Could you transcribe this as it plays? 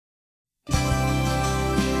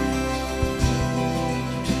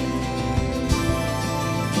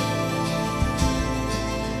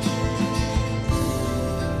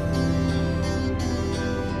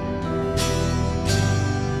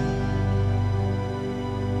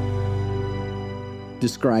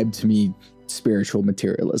describe to me spiritual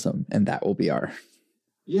materialism, and that will be our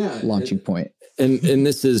launching point. And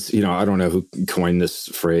this is, I don't know who coined this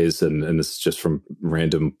phrase, and this is just from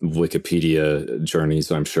random Wikipedia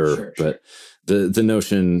journeys, I'm sure. But the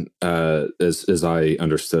notion, as I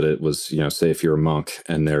understood it, was, say if you're a monk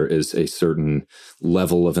and there is a certain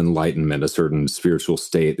level of enlightenment, a certain spiritual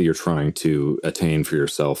state that you're trying to attain for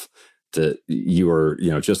yourself, that you are,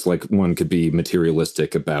 just like one could be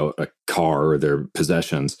materialistic about a car or their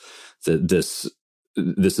possessions, that this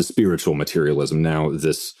is spiritual materialism. Now,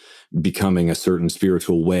 this becoming a certain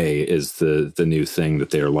spiritual way is the new thing that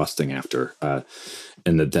they are lusting after.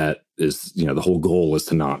 And that is, the whole goal is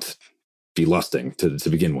to not be lusting to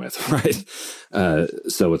begin with, right?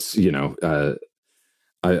 So it's,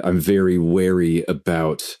 I'm very wary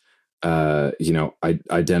about,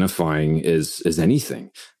 identifying as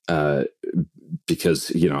anything.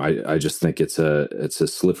 Because, I just think it's a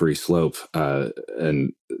slippery slope,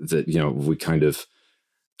 and that, we kind of,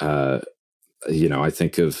 I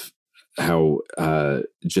think of how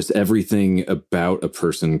just everything about a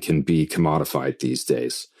person can be commodified these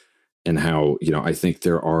days, and how, I think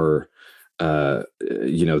there are, there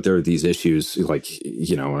are these issues like,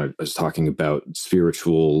 when I was talking about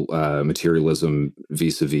spiritual materialism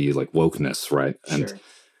vis-a-vis like wokeness, right? And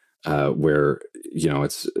where,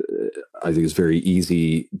 it's, I think it's very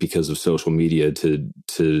easy because of social media to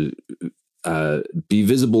be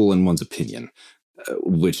visible in one's opinion,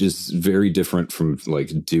 which is very different from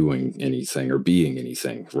like doing anything or being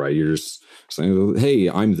anything, right? You're just saying, hey,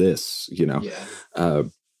 I'm this, and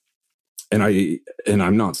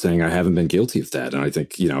I'm not saying I haven't been guilty of that. And I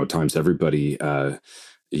think, at times everybody,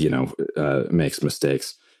 makes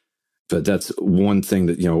mistakes. But that's one thing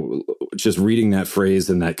that, just reading that phrase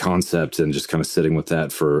and that concept and just kind of sitting with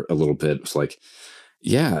that for a little bit, it's like,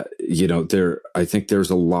 I think there's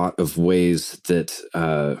a lot of ways that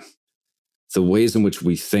the ways in which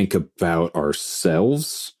we think about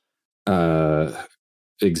ourselves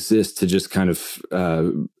exist to just kind of,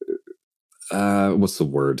 what's the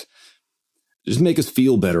word? Just make us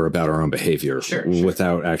feel better about our own behavior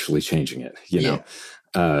without actually changing it,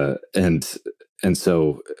 And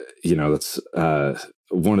so, that's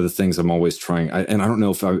one of the things I'm always trying. And I don't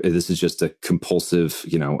know if this is just a compulsive,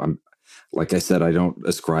 I'm, like I said, I don't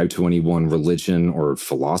ascribe to any one religion or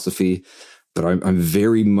philosophy, but I'm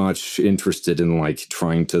very much interested in like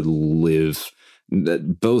trying to live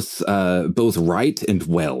both right and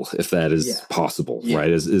well, if that is possible,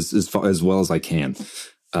 right? As well as I can.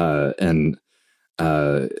 And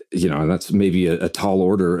that's maybe a tall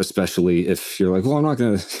order, especially if you're like, well, I'm not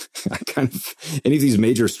going to any of these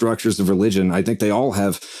major structures of religion. I think they all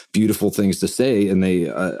have beautiful things to say, and they,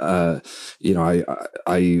 I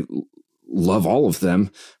love all of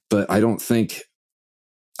them, but I don't think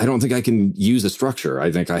I can use a structure.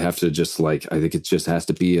 I think I have to just I think it just has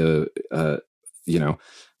to be what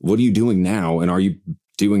are you doing now? And are you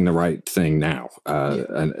doing the right thing now?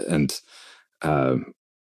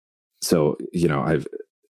 So, I'm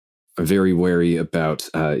very wary about,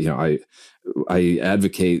 I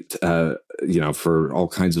advocate, for all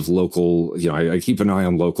kinds of local, I keep an eye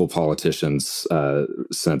on local politicians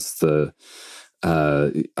since the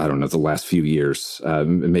last few years.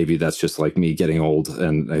 Maybe that's just like me getting old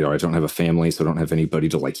and, I don't have a family, so I don't have anybody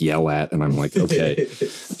to like yell at. And I'm like, okay.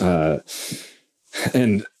 So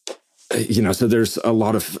there's a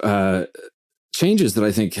lot of, changes that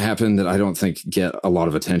I think happen that I don't think get a lot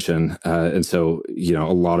of attention. And so,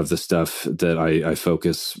 a lot of the stuff that I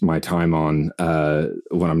focus my time on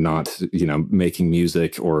when I'm not, making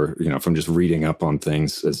music or, if I'm just reading up on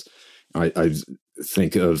things, is I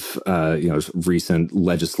think of, recent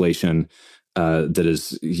legislation that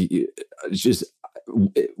is just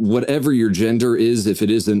whatever your gender is, if it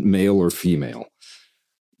isn't male or female,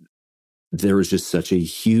 there is just such a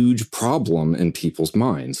huge problem in people's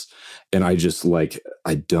minds. And I just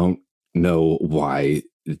I don't know why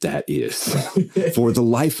that is for the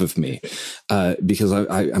life of me. Because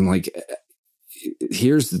I'm like,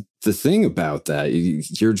 here's the thing about that.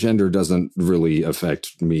 Your gender doesn't really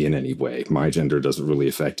affect me in any way. My gender doesn't really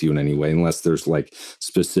affect you in any way, unless there's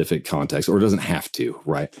specific context, or it doesn't have to,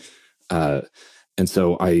 right? And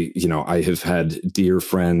so I have had dear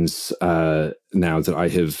friends now that I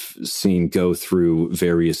have seen go through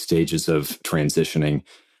various stages of transitioning,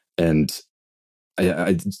 and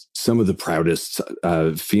I some of the proudest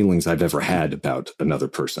feelings I've ever had about another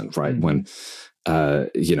person, right? Mm-hmm. When,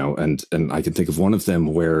 and I can think of one of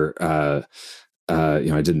them where, I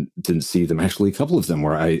didn't see them, actually a couple of them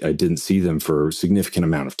where I didn't see them for a significant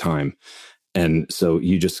amount of time. And so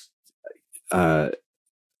you just,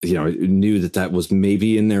 knew that was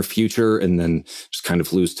maybe in their future, and then just kind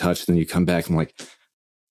of lose touch. Then you come back and I'm like,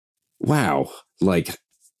 wow, like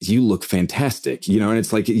you look fantastic, and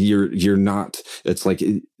it's like, you're not, it's like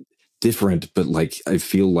different, but like, I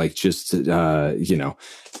feel like just,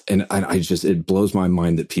 and I just, it blows my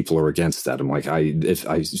mind that people are against that. I'm like,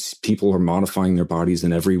 people are modifying their bodies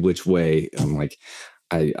in every which way. I'm like,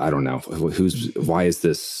 I don't know why is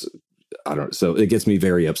this? I don't, so it gets me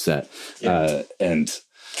very upset. Yeah. And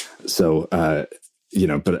so,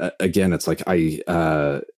 but again, it's like,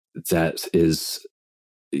 that is,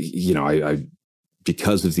 I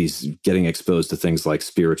because of these getting exposed to things like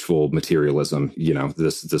spiritual materialism,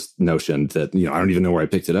 this notion that, I don't even know where I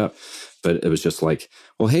picked it up, but it was just like,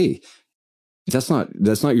 well, hey, that's not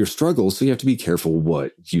your struggle. So you have to be careful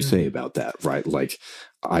what you say about that. Right. Like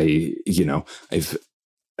I'm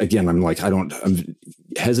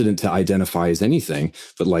hesitant to identify as anything,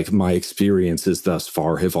 but like my experiences thus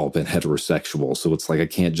far have all been heterosexual. So it's like, I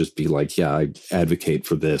can't just be like, yeah, I advocate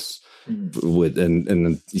for this with,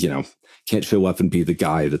 and can't show up and be the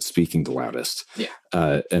guy that's speaking the loudest.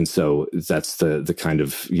 Yeah. And so that's the kind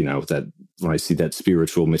of, that when I see that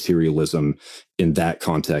spiritual materialism in that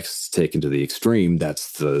context taken to the extreme,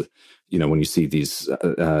 that's the, when you see these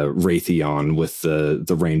Raytheon with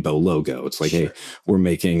the rainbow logo, it's like, sure, hey, we're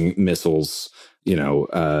making missiles,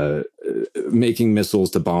 making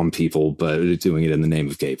missiles to bomb people, but doing it in the name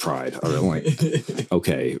of gay pride. I'm like,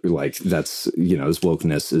 okay, like that's, this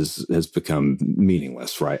wokeness has become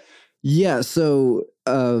meaningless, right? Yeah. So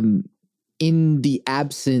in the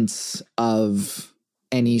absence of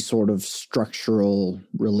any sort of structural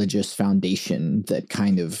religious foundation that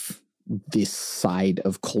kind of this side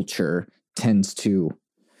of culture tends to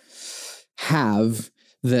have,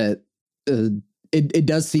 that it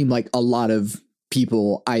does seem like a lot of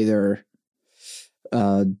people either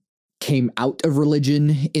came out of religion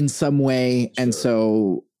in some way, sure, and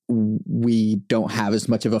so we don't have as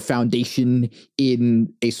much of a foundation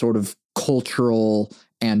in a sort of cultural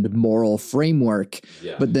and moral framework.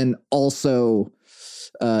 Yeah. But then also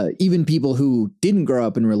even people who didn't grow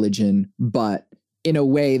up in religion, but in a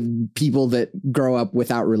way, people that grow up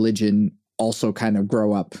without religion also kind of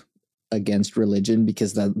grow up against religion,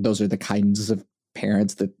 because those are the kinds of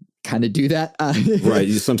parents that kind of do that. Right.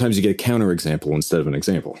 Sometimes you get a counterexample instead of an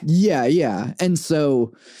example. Yeah, yeah. And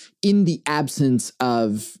so in the absence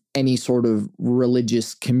of any sort of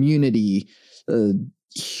religious community,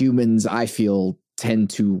 humans, I feel,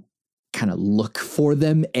 tend to kind of look for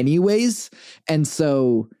them anyways. And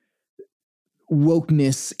so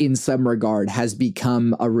wokeness in some regard has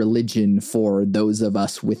become a religion for those of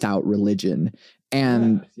us without religion.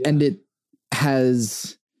 And it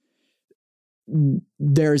has,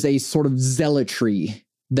 there's a sort of zealotry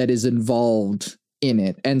that is involved in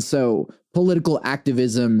it. And so political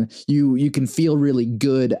activism, you can feel really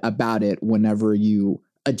good about it whenever you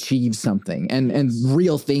achieve something, and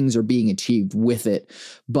real things are being achieved with it.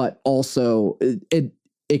 But also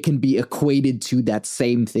it can be equated to that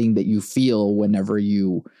same thing that you feel whenever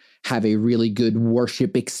you have a really good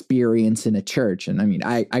worship experience in a church. And I mean,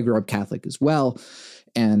 I grew up Catholic as well,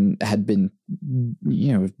 and had been,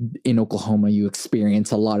 in Oklahoma, you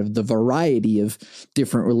experience a lot of the variety of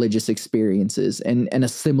different religious experiences, and a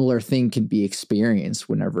similar thing can be experienced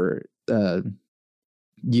whenever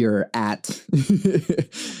you're at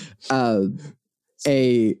a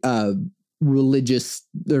religious,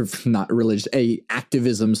 or not religious, a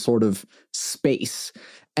activism sort of space.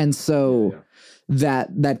 And so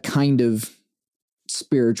that kind of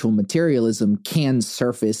spiritual materialism can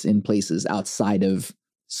surface in places outside of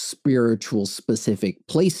spiritual specific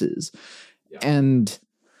places. Yeah. And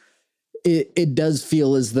it does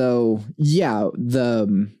feel as though,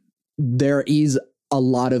 there is a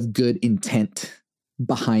lot of good intent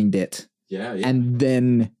behind it. Yeah. And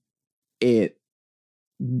then it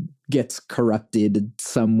gets corrupted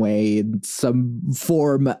some way, in some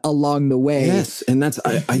form along the way. Yes. And that's,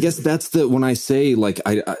 I guess that's when I say, like,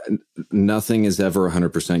 I nothing is ever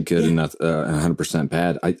 100% good and not 100%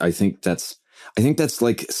 bad. I think that's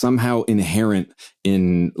like somehow inherent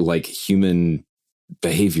in like human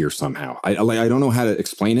behavior somehow. I don't know how to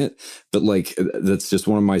explain it, but like, that's just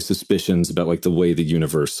one of my suspicions about like the way the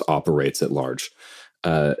universe operates at large.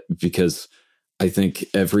 Because I think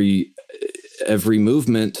every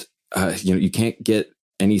movement, you can't get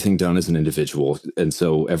anything done as an individual. And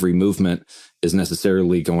so every movement is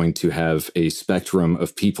necessarily going to have a spectrum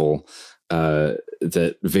of people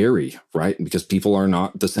that vary, right? Because people are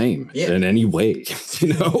not the same in any way,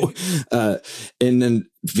 and then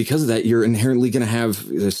because of that, you're inherently going to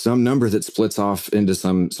have some number that splits off into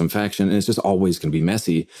some faction, and it's just always going to be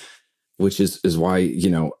messy. which is why,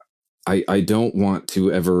 I don't want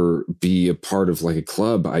to ever be a part of like a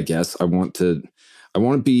club. I guess I want to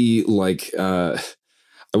be like, I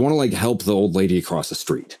want to like help the old lady across the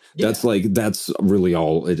street. Yeah. That's really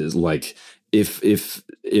all it is. Like,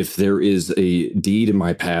 if there is a deed in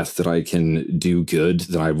my path that I can do good,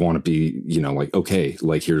 then I want to be, like, okay,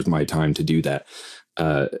 like here's my time to do that.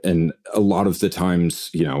 And a lot of the times,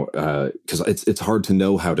 because it's hard to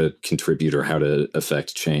know how to contribute or how to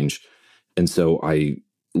affect change. And so I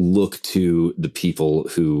look to the people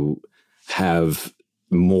who have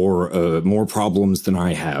more problems than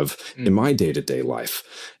I have in my day-to-day life.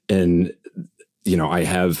 And, I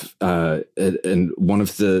have, and one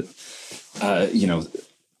of the,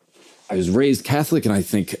 I was raised Catholic, and I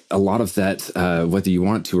think a lot of that, whether you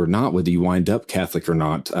want to or not, whether you wind up Catholic or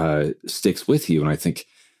not, sticks with you. And I think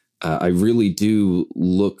I really do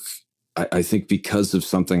look, I think because of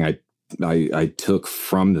something I took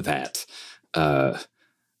from that, I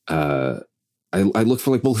look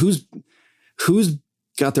for like, well, who's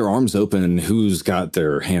got their arms open and who's got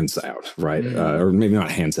their hands out, right? Or maybe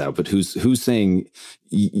not hands out, but who's saying,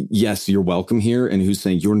 yes, you're welcome here, and who's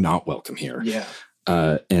saying you're not welcome here. Yeah.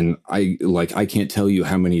 And I can't tell you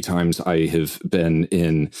how many times I have been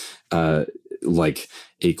in like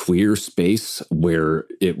a queer space where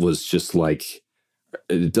it was just like,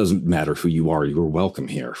 it doesn't matter who you are, you're welcome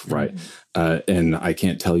here, right? And I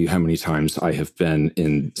can't tell you how many times I have been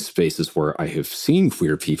in spaces where I have seen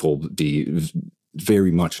queer people be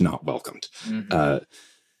very much not welcomed.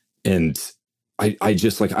 And I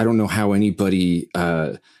just like, I don't know how anybody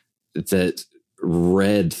that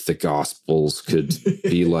read the Gospels could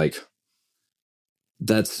be like,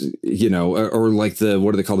 that's, or like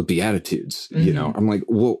what do they call the Beatitudes? I'm like,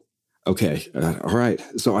 well, okay. All right.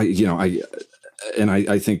 So I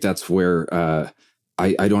think that's where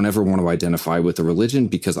I don't ever want to identify with a religion,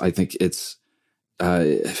 because I think it's,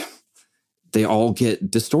 they all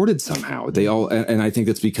get distorted somehow. They all, and I think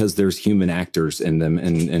that's because there's human actors in them,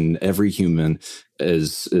 and every human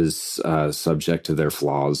is subject to their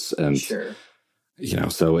flaws, and sure.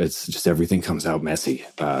 So it's just everything comes out messy.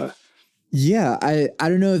 Yeah, I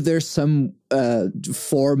don't know if there's some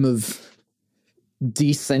form of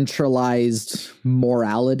decentralized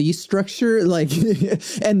morality structure, like,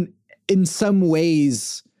 and in some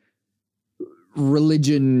ways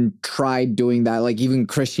religion tried doing that. Like even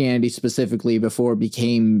Christianity specifically, before it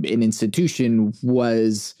became an institution,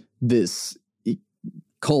 was this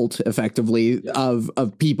cult effectively of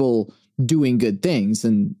people doing good things.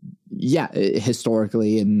 And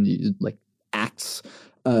historically, and like acts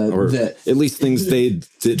or that at least things they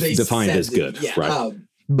defined as good, right?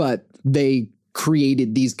 But they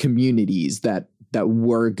created these communities that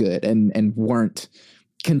were good and weren't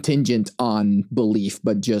contingent on belief,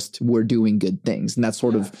 but just were doing good things. And that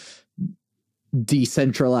sort of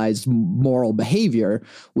decentralized moral behavior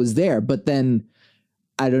was there. But then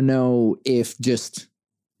I don't know if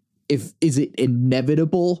is it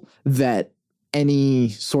inevitable that any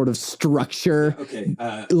sort of structure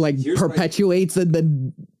perpetuates and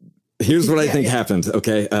then here's what I think happened.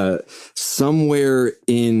 Okay. Somewhere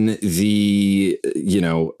in the,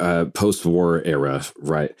 post-war era,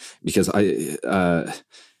 right? Because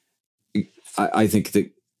I think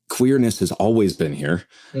that queerness has always been here,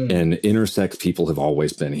 and intersex people have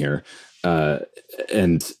always been here.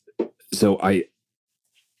 And so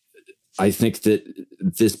I think that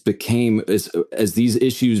this became, as these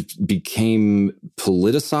issues became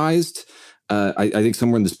politicized, I think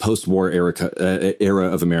somewhere in this post-war era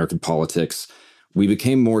of American politics, we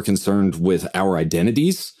became more concerned with our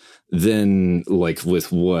identities than like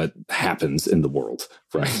with what happens in the world,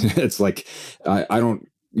 right? It's like, I don't,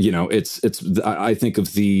 I think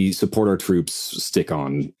of the support our troops stick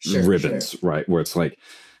on ribbons, right? Where it's like,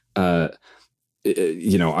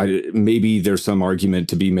 maybe there's some argument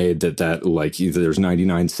to be made that like there's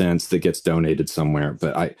 99 cents that gets donated somewhere,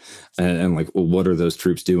 but I what are those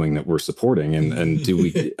troops doing that we're supporting? And do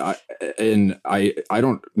we, I'm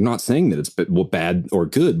not saying that it's bad or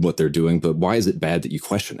good what they're doing, but why is it bad that you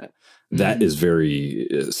question it? That is very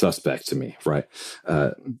suspect to me, right?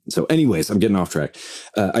 So anyways, I'm getting off track.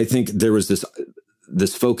 I think there was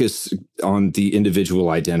this focus on the individual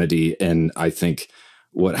identity, and I think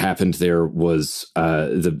what happened there was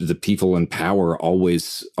the people in power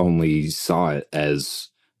always only saw it as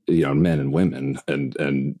men and women,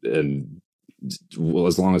 and well,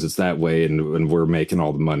 as long as it's that way, and we're making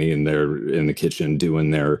all the money, and they're in the kitchen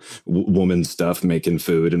doing their woman stuff, making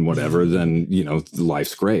food and whatever, then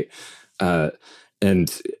life's great. And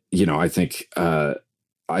I think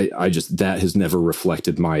I just, that has never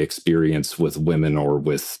reflected my experience with women or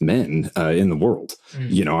with men in the world.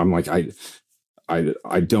 You know, I'm like,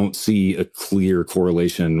 I don't see a clear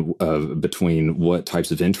correlation between what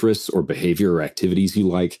types of interests or behavior or activities you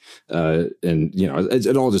like. And, you know,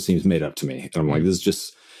 it all just seems made up to me. And I'm like, this is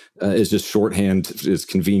just, it's just shorthand. It's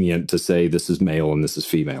convenient to say this is male and this is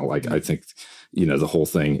female. Like, I think, you know, the whole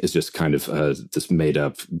thing is just kind of this made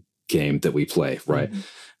up game that we play. Right.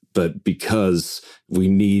 But because we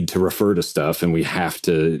need to refer to stuff and we have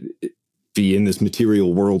to be in this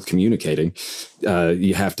material world communicating,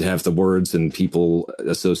 you have to have the words, and people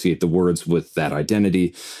associate the words with that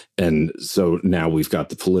identity. And so now we've got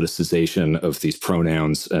the politicization of these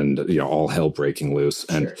pronouns, and, you know, all hell breaking loose,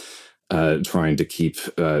 and trying to keep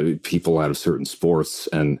people out of certain sports.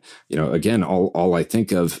 And, you know, again, all I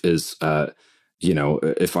think of is, you know,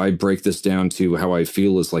 if I break this down to how I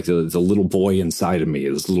feel as like the little boy inside of me,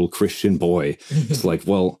 this little Christian boy, it's like,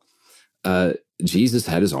 well, Jesus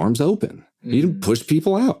had his arms open. He didn't push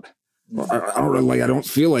people out. I don't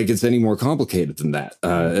feel like it's any more complicated than that.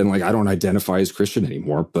 And like, I don't identify as Christian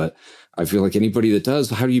anymore, but I feel like anybody that does,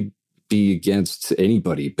 how do you be against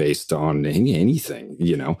anybody based on anything,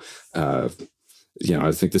 you know? You know,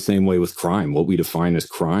 I think the same way with crime. What we define as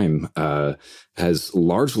crime has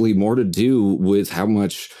largely more to do with how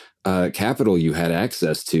much capital you had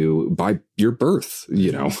access to by your birth,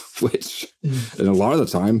 you know, which and a lot of the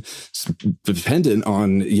time is dependent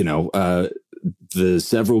on, you know, the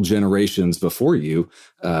several generations before you,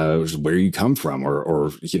 where you come from,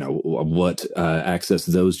 or you know, what access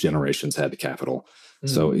those generations had to capital.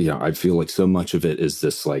 So, you know, I feel like so much of it is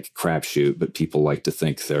this like crapshoot, but people like to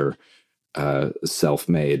think they're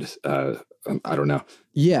self-made. I don't know.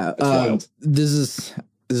 Yeah. This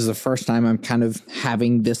is the first time I'm kind of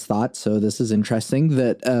having this thought. So this is interesting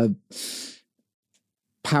that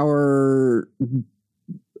power,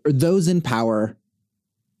 or those in power,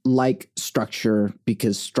 like structure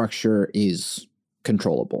because structure is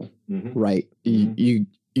controllable, right? You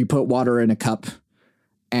put water in a cup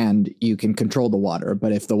and you can control the water,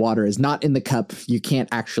 but if the water is not in the cup, you can't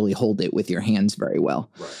actually hold it with your hands very well.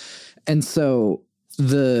 Right. And so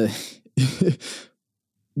the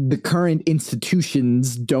current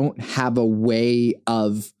institutions don't have a way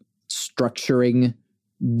of structuring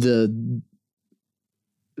the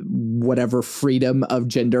whatever freedom of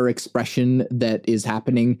gender expression that is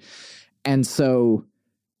happening. And so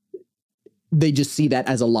they just see that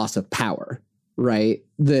as a loss of power, right?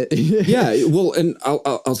 Yeah, well, and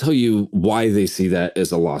I'll tell you why they see that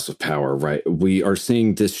as a loss of power, right? We are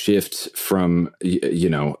seeing this shift from, you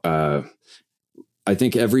know, I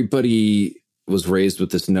think everybody was raised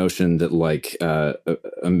with this notion that like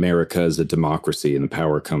America is a democracy and the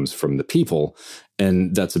power comes from the people.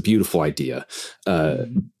 And that's a beautiful idea.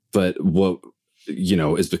 But what, you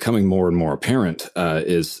know, is becoming more and more apparent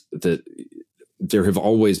is that there have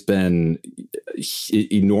always been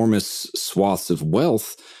enormous swaths of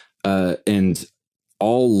wealth, and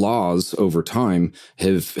all laws over time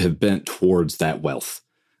have bent towards that wealth.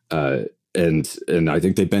 And I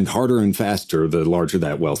think they bend harder and faster the larger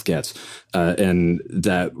that wealth gets. And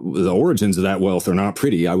that the origins of that wealth are not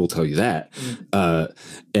pretty, I will tell you that.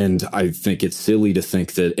 And I think it's silly to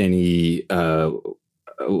think that any,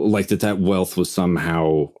 like that wealth was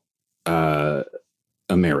somehow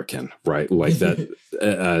American, right? Like that,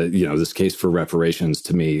 you know, this case for reparations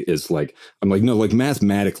to me is like, I'm like, no, like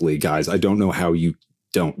mathematically, guys, I don't know how you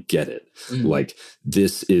don't get it. Like,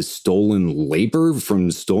 this is stolen labor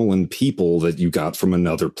from stolen people that you got from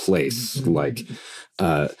another place. Like,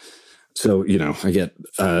 so, you know, I get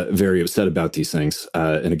very upset about these things.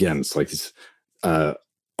 And again, it's like, these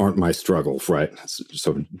aren't my struggles, right?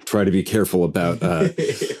 So try to be careful about,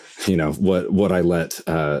 you know, what I let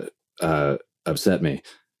upset me.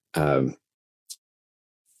 Sorry,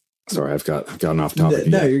 I've gotten off topic.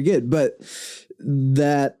 No, you're good. But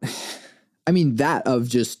that, I mean, that of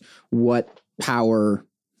just what power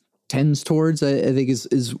tends towards, I think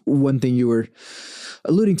is one thing you were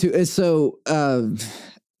alluding to. And so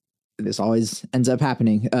this always ends up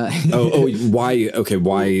happening. Why? Okay,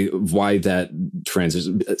 why that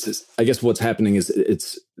transition? I guess what's happening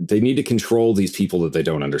is they need to control these people that they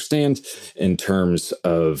don't understand in terms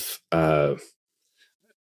of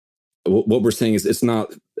what we're saying is it's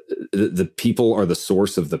not the people are the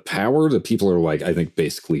source of the power. The people are like, I think,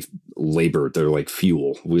 basically labor. They're like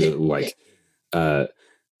fuel. We're like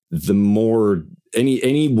the more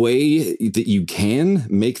any way that you can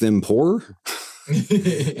make them poor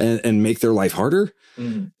and make their life harder,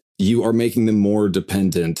 you are making them more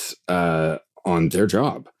dependent on their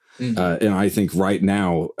job. And I think right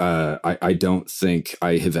now, I don't think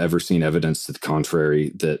I have ever seen evidence to the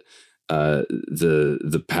contrary that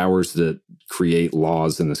the powers that create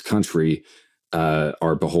laws in this country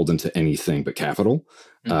are beholden to anything but capital.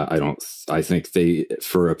 I think they,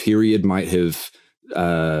 for a period, might have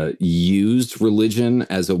used religion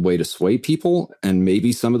as a way to sway people, and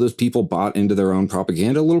maybe some of those people bought into their own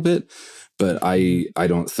propaganda a little bit. But I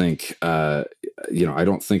don't think I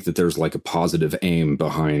don't think that there's like a positive aim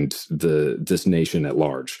behind this nation at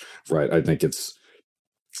large, right? I think it's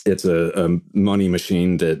a money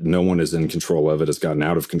machine that no one is in control of. It has gotten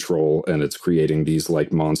out of control, and it's creating these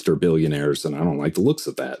like monster billionaires, and I don't like the looks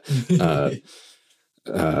of that.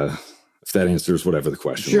 If that answers whatever the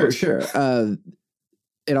question was. Sure.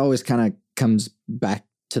 It always kind of comes back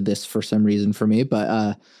to this for some reason for me,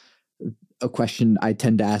 but a question I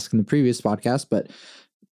tend to ask in the previous podcast, but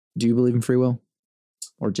do you believe in free will,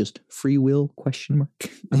 or just free will ?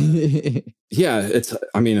 Yeah, it's a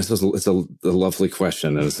lovely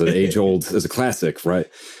question, and it's an age old, it's a classic, right?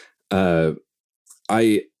 I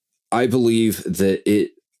believe that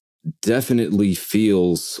it definitely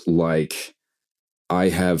feels like I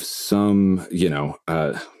have some,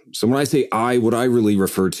 so when I say what I really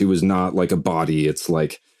refer to is not like a body. It's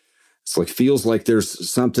like feels like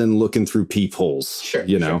there's something looking through peepholes,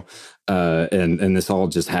 and this all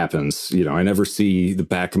just happens. I never see the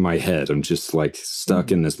back of my head. I'm just like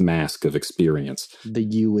stuck in this mask of experience. The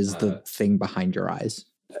you is the thing behind your eyes.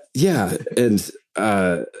 Yeah. And,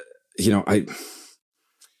 I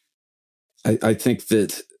think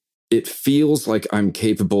that it feels like I'm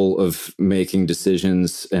capable of making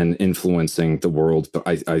decisions and influencing the world, but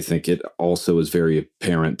I think it also is very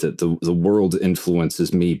apparent that the world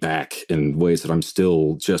influences me back in ways that I'm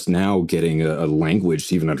still just now getting a language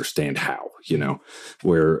to even understand how,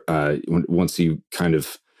 where once you kind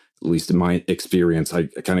of, at least in my experience, I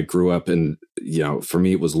kind of grew up and, for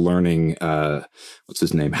me, it was learning, what's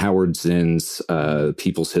his name? Howard Zinn's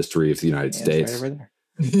People's History of the United States. Right over there.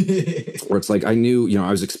 Where it's like I knew,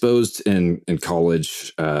 I was exposed in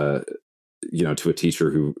college, to a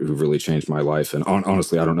teacher who really changed my life. And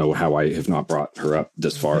honestly, I don't know how I have not brought her up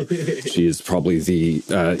this far. She is probably the,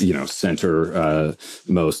 center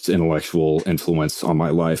most intellectual influence on my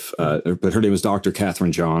life. But her name is Dr.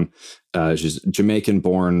 Catherine John. She's Jamaican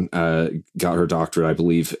born, got her doctorate, I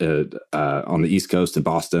believe, on the East Coast in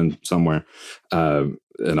Boston somewhere.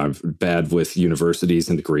 And I'm bad with universities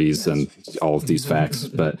and degrees and all of these facts.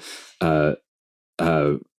 But I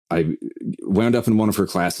wound up in one of her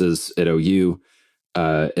classes at OU,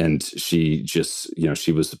 and she just,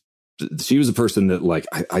 she was a person that like,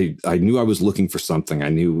 I knew I was looking for something. I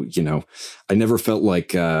knew, I never felt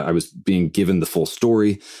like I was being given the full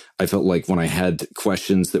story. I felt like when I had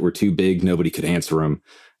questions that were too big, nobody could answer them.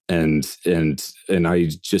 And I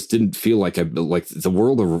just didn't feel like like the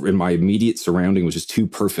world in my immediate surrounding was just too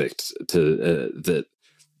perfect to that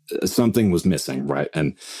something was missing, right?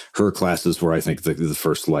 And her classes were, I think, the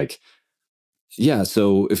first like, yeah.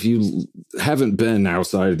 So if you haven't been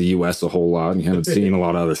outside of the U.S. a whole lot and you haven't seen a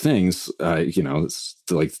lot of other things, it's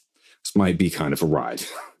like this might be kind of a ride.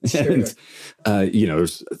 Sure. And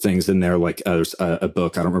there's things in there like there's a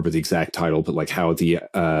book, I don't remember the exact title, but like how the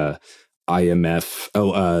IMF.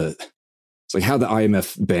 It's like how the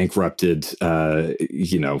IMF bankrupted,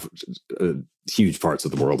 huge parts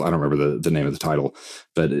of the world. I don't remember the name of the title,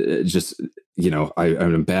 but it just,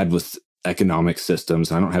 I'm bad with economic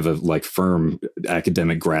systems. I don't have a like firm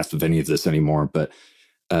academic grasp of any of this anymore. But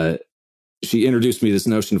she introduced me to this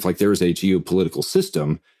notion of like there is a geopolitical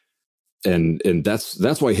system. And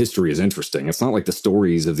that's why history is interesting. It's not like the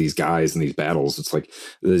stories of these guys and these battles. It's like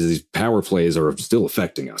these power plays are still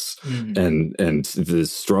affecting us, and the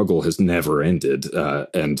struggle has never ended.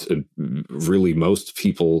 And really, most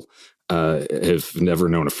people have never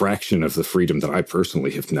known a fraction of the freedom that I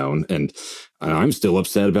personally have known. And I'm still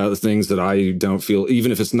upset about the things that I don't feel,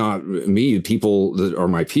 even if it's not me. People that are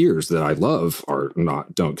my peers that I love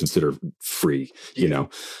don't consider free.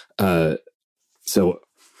 So.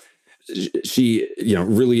 She,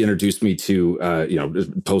 really introduced me to,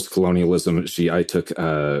 post-colonialism. I took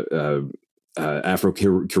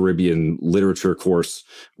Afro-Caribbean literature course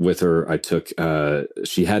with her. I took,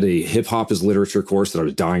 she had a hip hop as literature course that I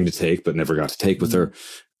was dying to take, but never got to take with her.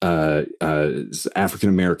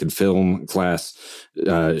 African-American film class.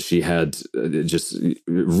 She had just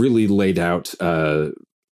really laid out,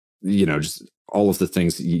 just all of the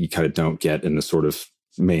things that you kind of don't get in the sort of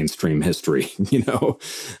mainstream history,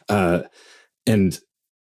 and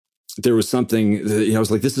there was something that, I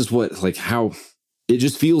was like, this is what, like, how it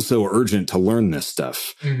just feels so urgent to learn this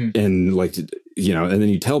stuff. And like, you know, and then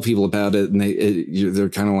you tell people about it and they're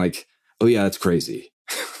kind of like, oh yeah, that's crazy.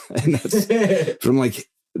 And that's, but I'm like,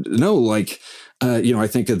 no, like, you know, I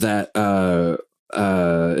think of that,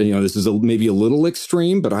 you know, this is maybe a little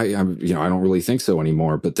extreme, but I'm, you know, I don't really think so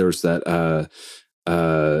anymore. But there's that,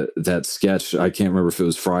 that sketch. I can't remember if it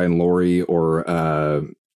was Fry and Laurie or,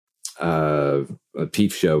 a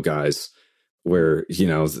Peep Show guys, where, you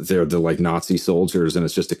know, they're the like Nazi soldiers and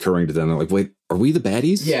it's just occurring to them. They're like, wait, are we the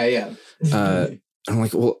baddies? Yeah. I'm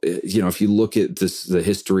like, well, you know, if you look at the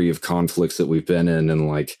history of conflicts that we've been in, and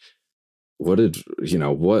like, what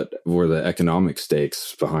were the economic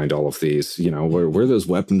stakes behind all of these? You know, where are those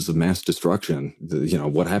weapons of mass destruction? You know,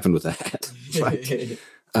 what happened with that? Like,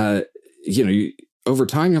 you know, over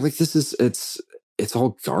time, you're like, it's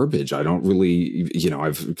all garbage. I don't really, you know,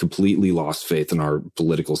 I've completely lost faith in our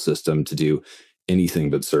political system to do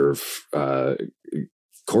anything but serve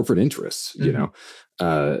corporate interests, you know,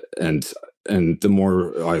 and the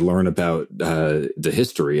more I learn about the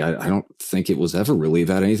history, I don't think it was ever really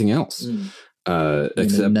about anything else.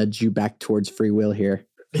 Except nudge you back towards free will here.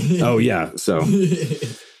 Oh yeah. So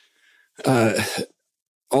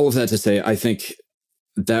all of that to say, I think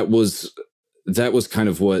that was kind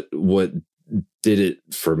of what did it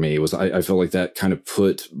for me. Was I felt like that kind of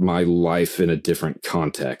put my life in a different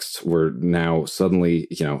context, where now suddenly,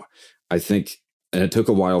 you know, I think, and it took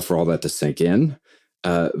a while for all that to sink in.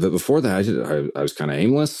 But before that, I was kind of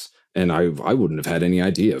aimless, and I wouldn't have had any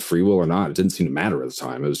idea, free will or not. It didn't seem to matter at the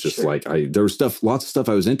time. It was just like, there was lots of stuff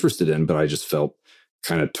I was interested in, but I just felt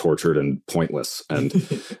kind of tortured and pointless. And,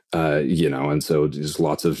 you know, and so there's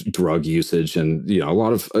lots of drug usage, and, you know, a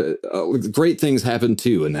lot of great things happened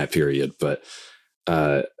too in that period. But,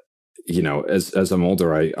 you know, as I'm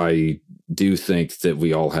older, I do think that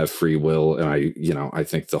we all have free will. And I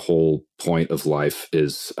think the whole point of life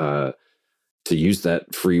is, to use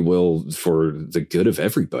that free will for the good of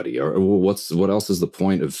everybody. Or what else is the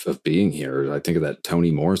point of being here? I think of that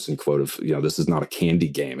Toni Morrison quote of, you know, this is not a candy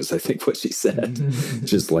game, is I think what she said.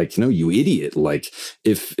 Just like, no, you idiot. Like,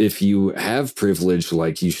 if you have privilege,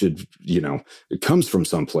 like, you should, you know, it comes from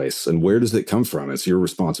someplace. And where does it come from? It's your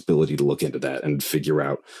responsibility to look into that and figure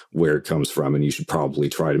out where it comes from. And you should probably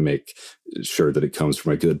try to make sure that it comes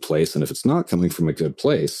from a good place. And if it's not coming from a good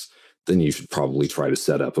place, then you should probably try to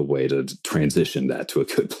set up a way to transition that to a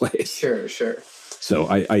good place. Sure. So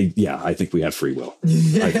I think we have free will.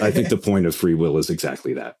 I think the point of free will is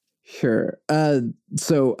exactly that. Sure.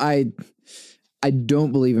 So I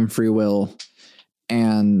don't believe in free will,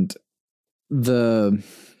 and the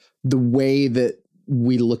way that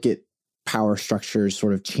we look at power structures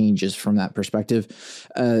sort of changes from that perspective.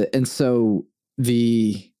 And so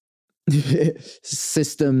the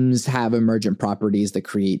systems have emergent properties that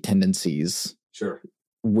create tendencies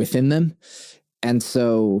within them. And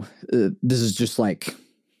so this is just like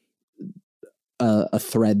a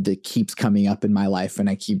thread that keeps coming up in my life, and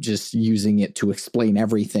I keep just using it to explain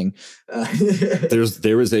everything.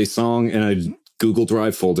 There is a song in a Google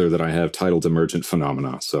Drive folder that I have titled Emergent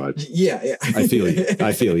Phenomena. So I feel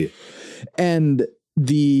you. And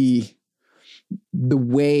the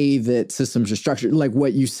way that systems are structured, like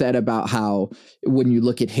what you said about how when you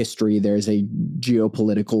look at history, there's a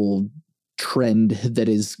geopolitical trend that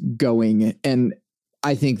is going. And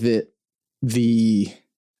I think that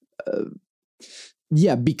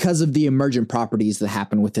because of the emergent properties that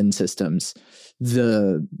happen within systems,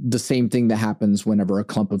 the same thing that happens whenever a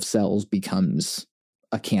clump of cells becomes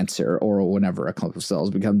a cancer, or whenever a clump of cells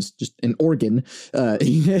becomes just an organ,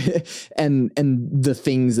 and the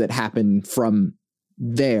things that happen from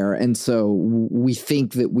there. And so we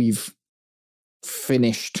think that we've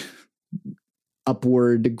finished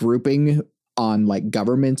upward grouping on like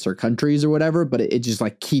governments or countries or whatever, but it just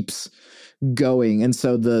like keeps going. And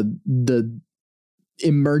so the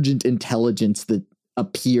emergent intelligence that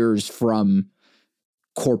appears from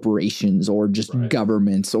corporations or just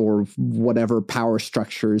governments or whatever power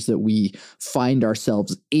structures that we find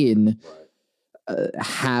ourselves in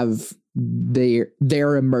have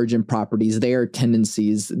their emergent properties, their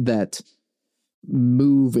tendencies that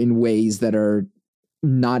move in ways that are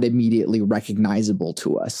not immediately recognizable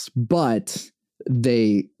to us, but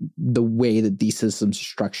the way that these systems are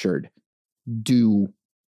structured do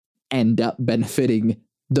end up benefiting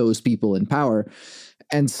those people in power.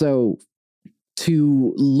 And so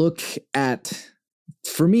to look at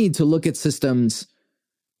systems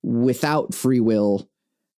without free will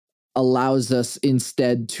allows us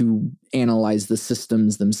instead to analyze the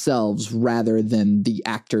systems themselves rather than the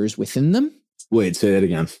actors within them. Wait, say that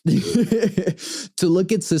again. To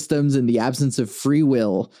look at systems in the absence of free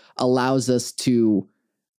will allows us to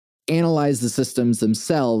analyze the systems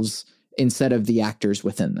themselves instead of the actors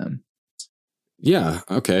within them. Yeah,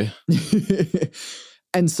 okay.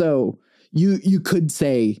 And so you could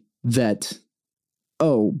say that,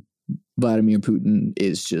 oh, Vladimir Putin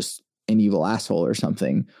is just an evil asshole or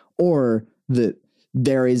something, or that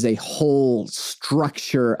there is a whole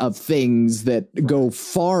structure of things that go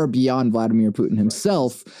far beyond Vladimir Putin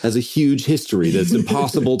himself. Has a huge history that's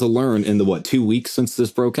impossible to learn in the, 2 weeks since this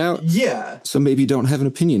broke out? Yeah. So maybe you don't have an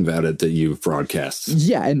opinion about it that you broadcast.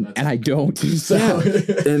 Yeah, and I don't. So.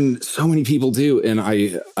 Yeah. And so many people do. And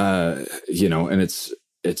I, and it's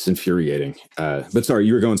infuriating. But sorry,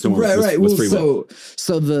 you were going somewhere with free will.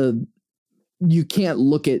 So you can't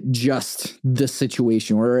look at just the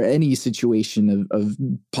situation or any situation of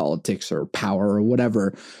politics or power or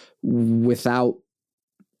whatever without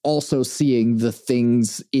also seeing the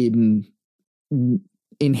things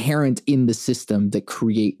inherent in the system that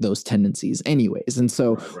create those tendencies anyways. And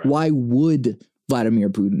so why would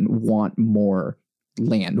Vladimir Putin want more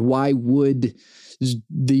land? Why would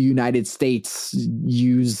the United States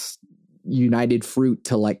use United Fruit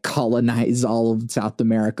to colonize all of South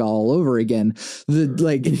America all over again?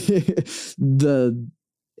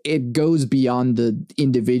 It goes beyond the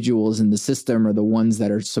individuals in the system or the ones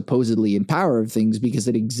that are supposedly in power of things, because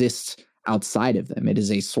it exists outside of them. It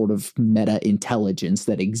is a sort of meta intelligence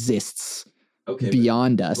that exists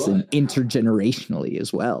beyond us and intergenerationally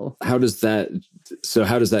as well. How does that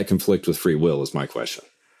conflict with free will is my question.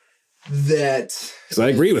 Because I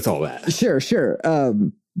agree with all that. Sure.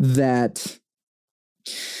 That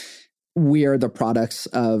we are the products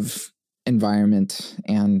of environment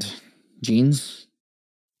and genes,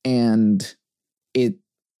 and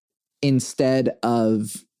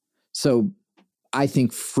so I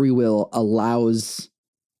think free will allows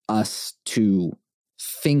us to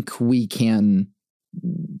think we can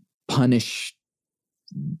punish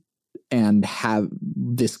and have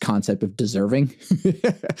this concept of deserving.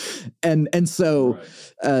 and so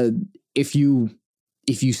if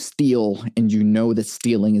you steal and you know that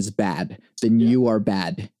stealing is bad, then you are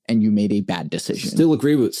bad and you made a bad decision. Still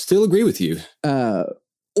agree with you.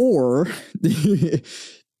 Or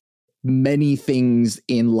many things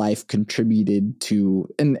in life contributed to,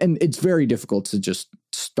 and it's very difficult to just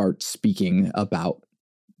start speaking about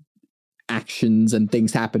actions and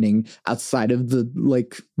things happening outside of the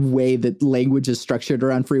way that language is structured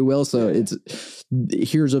around free will. So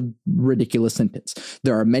here's a ridiculous sentence.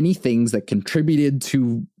 There are many things that contributed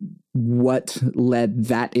to what led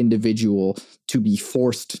that individual to be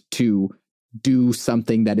forced to do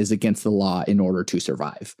something that is against the law in order to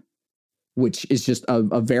survive, which is just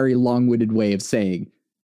a very long-winded way of saying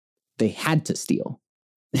they had to steal.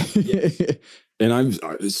 And I'm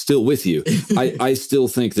still with you. I still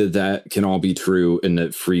think that can all be true, and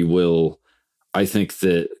that free will, I think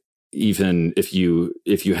that even if you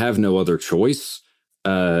have no other choice,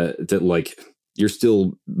 that you're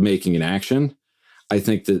still making an action. I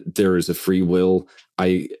think that there is a free will.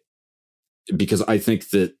 Because I think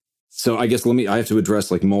that, so I guess I have to address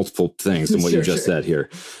multiple things in what you just said here.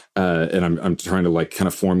 And I'm trying to kind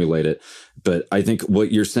of formulate it. But I think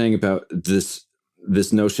what you're saying about this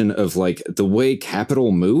notion of the way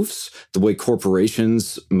capital moves, the way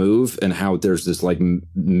corporations move, and how there's this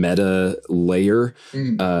meta layer.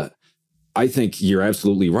 I think you're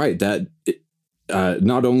absolutely right that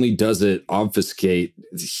not only does it obfuscate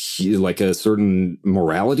a certain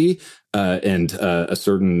morality and a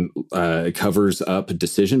certain covers up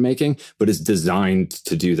decision making, but it's designed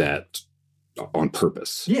to do that on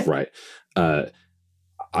purpose. Yeah. Right.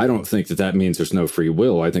 I don't think that means there's no free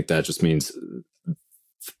will. I think that just means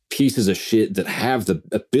pieces of shit that have the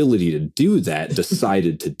ability to do that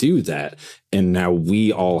decided to do that, and now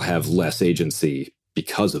we all have less agency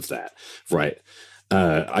because of that. Right.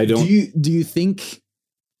 I don't. Do you think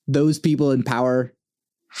those people in power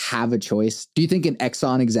have a choice? Do you think an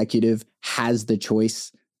Exxon executive has the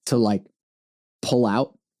choice to pull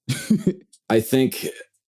out? I think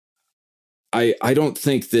I don't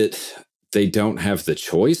think that they don't have the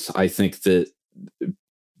choice. I think that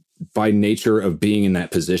by nature of being in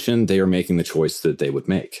that position, they are making the choice that they would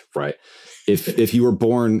make, right? If you were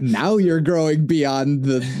born... Now you're growing beyond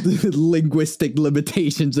the linguistic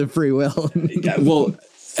limitations of free will. Well,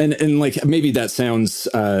 and maybe that sounds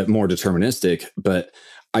more deterministic, but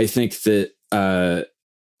I think that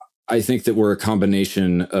we're a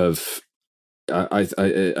combination of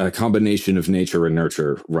a combination of nature and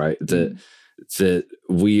nurture, right? That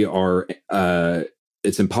we are.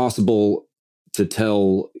 It's impossible to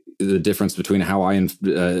tell the difference between how I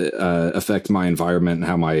affect my environment and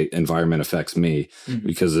how my environment affects me,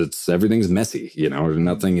 because everything's messy.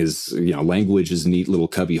 Nothing is, language is neat little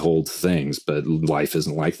cubbyhole things, but life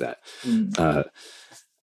isn't like that.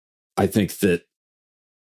 I think that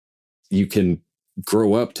you can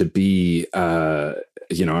grow up to be,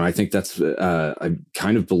 and I think that's, I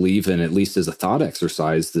kind of believe in, at least as a thought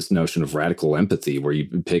exercise, this notion of radical empathy, where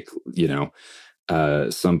you pick,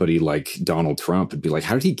 somebody like Donald Trump and be like,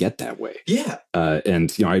 how did he get that way? Yeah.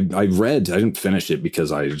 And, I didn't finish it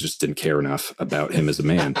because I just didn't care enough about him as a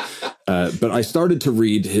man. But I started to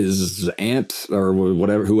read his aunt or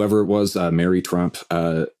whoever it was, Mary Trump,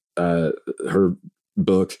 her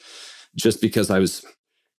book, just because I was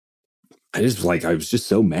just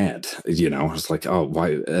so mad, I was like, oh,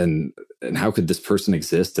 why? And how could this person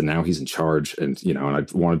exist? And now he's in charge. And, and I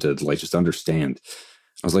wanted to just understand.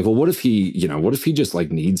 I was like, well, what if he just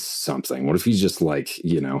needs something? What if he's just which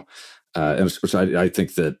I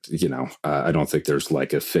think that, I don't think there's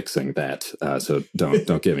a fixing that. So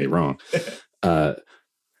don't get me wrong.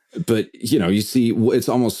 But, you see, it's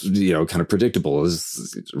almost, kind of predictable.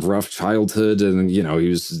 His rough childhood and, he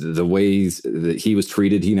was the ways that he was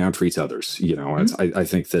treated, he now treats others. I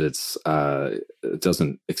think that it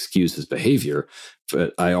doesn't excuse his behavior,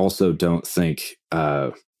 but I also don't think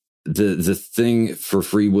the thing for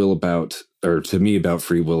free will about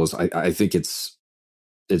free will is I think it's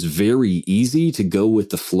very easy to go with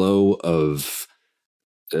the flow of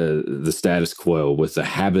the status quo, with the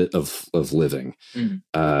habit of living.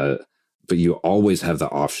 But you always have the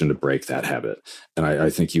option to break that habit. And I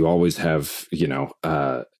think you always have,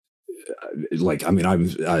 I'm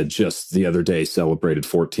just the other day celebrated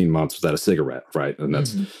 14 months without a cigarette. Right. And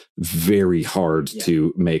that's very hard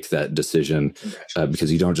to make that decision,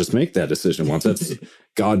 because you don't just make that decision once. That's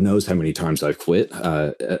God knows how many times I've quit.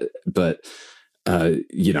 But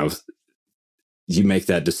you make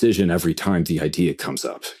that decision every time the idea comes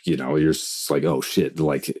up. You're just like, oh shit,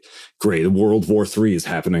 great, World War III is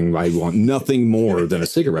happening. I want nothing more than a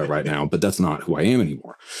cigarette right now, but that's not who I am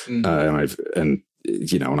anymore. And I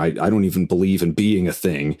don't even believe in being a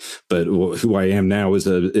thing, but who I am now is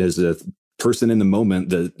a person in the moment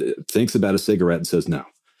that thinks about a cigarette and says no.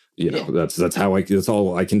 That's how that's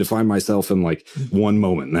all I can define myself in one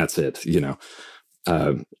moment, and that's it.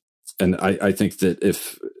 And I think that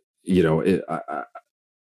if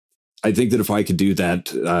I think that if I could do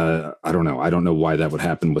that, I don't know. I don't know why that would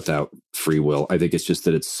happen without free will. I think it's just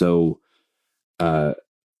that it's so.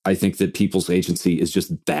 I think that people's agency is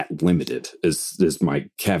just that limited. Is my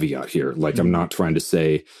caveat here? I'm not trying to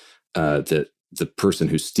say that the person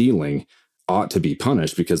who's stealing ought to be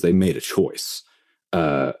punished because they made a choice.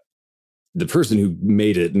 The person who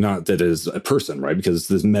made it, not that is a person, right? Because it's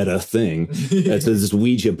this meta thing. It's this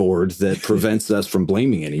Ouija board that prevents us from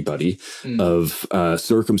blaming anybody of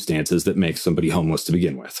circumstances that make somebody homeless to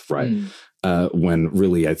begin with, right? When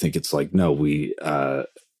really, I think it's no,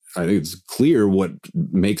 I think it's clear what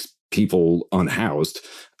makes people unhoused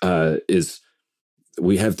is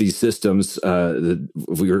we have these systems that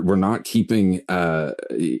we're not keeping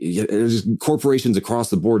corporations across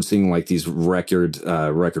the board seeing these record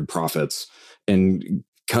profits and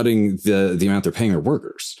cutting the amount they're paying their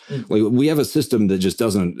workers. We have a system that just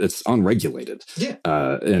it's unregulated.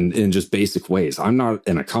 And in just basic ways. I'm not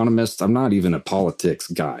an economist. I'm not even a politics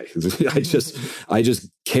guy. I just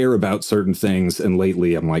care about certain things. And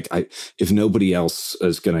lately I'm if nobody else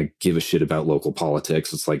is going to give a shit about local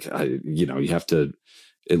politics, it's you have to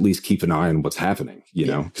at least keep an eye on what's happening,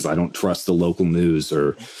 because I don't trust the local news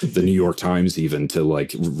or the New York Times even to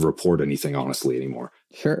report anything honestly anymore.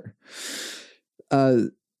 Sure.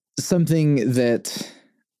 Something that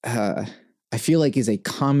I feel like is a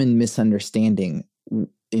common misunderstanding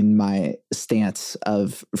in my stance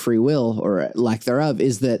of free will or lack thereof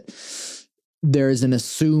is that there is an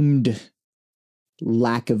assumed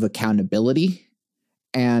lack of accountability.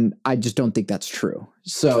 And I just don't think that's true.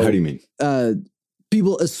 So how do you mean?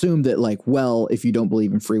 People assume that if you don't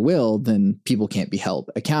believe in free will, then people can't be held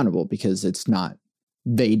accountable because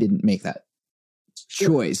they didn't make that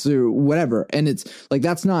choice or whatever. And it's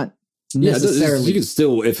that's not necessarily. You can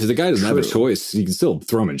still, if the guy doesn't have a choice, you can still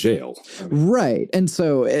throw him in jail. Right. And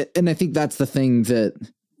so, and I think that's the thing that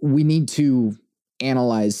we need to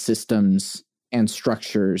analyze systems and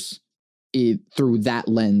structures through that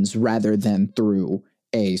lens rather than through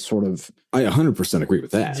a sort of I 100% agree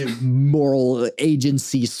with that moral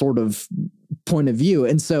agency sort of point of view.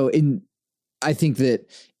 And so I think that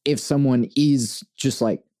if someone is just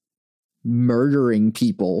murdering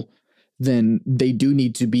people, then they do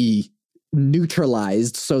need to be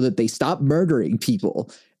neutralized so that they stop murdering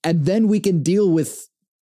people. And then we can deal with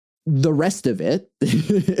the rest of it.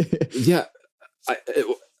 Yeah.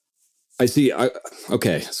 I see.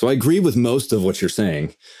 Okay. So I agree with most of what you're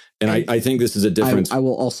saying. And I think this is a difference. I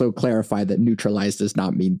will also clarify that neutralize does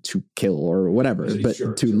not mean to kill or whatever, but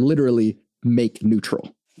to literally make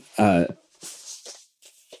neutral. I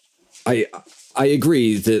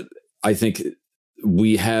agree that I think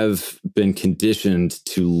we have been conditioned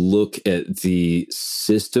to look at the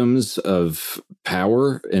systems of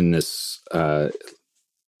power in this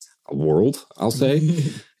world, I'll say,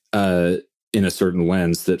 in a certain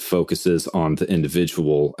lens that focuses on the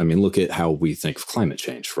individual. I mean, look at how we think of climate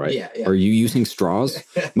change, right? Yeah. Are you using straws?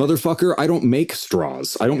 Motherfucker, I don't make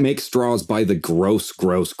straws. I don't make straws by the gross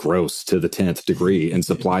to the 10th degree and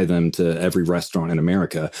supply them to every restaurant in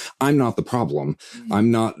America. I'm not the problem.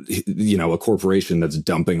 I'm not, a corporation that's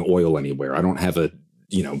dumping oil anywhere. I don't have a,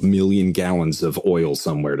 million gallons of oil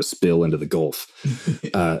somewhere to spill into the Gulf.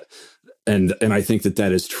 And I think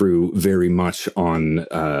that is true very much on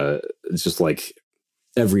just like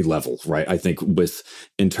every level, right? I think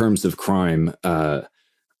in terms of crime, I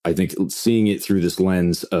think seeing it through this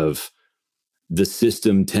lens of the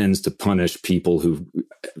system tends to punish people who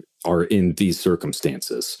are in these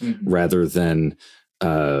circumstances rather than,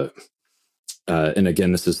 and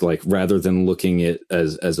again, this is like rather than looking at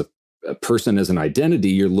as a person as an identity,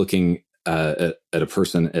 you're looking at a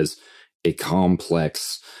person as a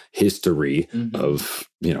complex history of,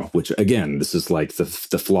 which again, this is like the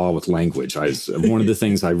flaw with language. One of the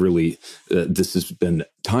things I really, this has been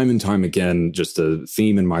time and time again, just a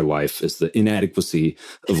theme in my life is the inadequacy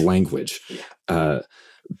of language.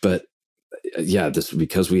 But yeah, this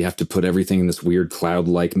because we have to put everything in this weird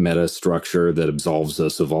cloud-like meta structure that absolves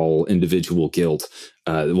us of all individual guilt.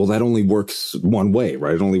 Well, that only works one way,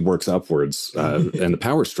 right? It only works upwards. And the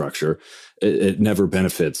power structure, it never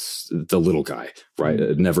benefits the little guy, right?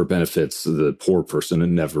 It never benefits the poor person. It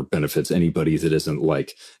never benefits anybody that isn't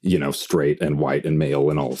like, straight and white and male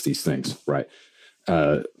and all of these things, right?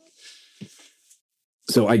 So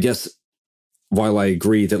I guess while I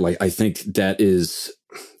agree that I think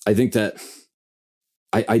that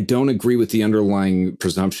I don't agree with the underlying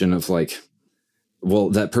presumption of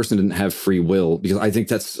well, that person didn't have free will, because I think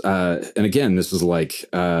that's, and again, this is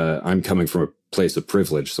I'm coming from a place of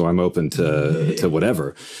privilege, so I'm open to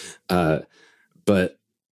whatever. But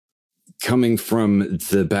coming from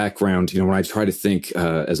the background, when I try to think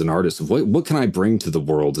as an artist of what can I bring to the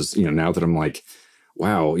world is, now that I'm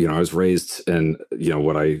wow, I was raised and,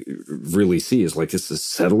 what I really see is it's a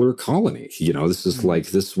settler colony. This is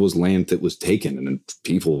this was land that was taken and then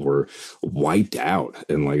people were wiped out.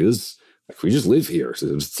 And this, we just live here. So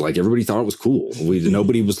it's everybody thought it was cool.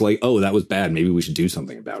 Nobody was oh, that was bad. Maybe we should do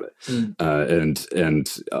something about it.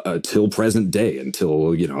 And till present day,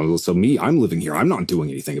 until, so I'm living here. I'm not doing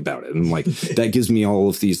anything about it. And that gives me all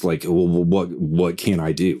of these well, what can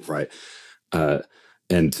I do? Right.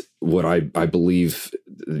 And what I believe,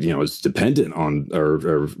 is dependent on,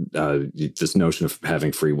 or this notion of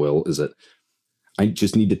having free will is that I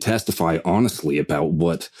just need to testify honestly about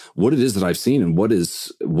what it is that I've seen and what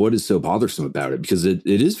is so bothersome about it, because it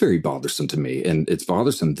is very bothersome to me. And it's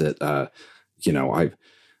bothersome that,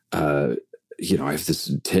 I have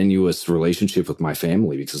this tenuous relationship with my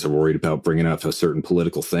family because they're worried about bringing up a certain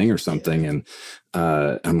political thing or something. And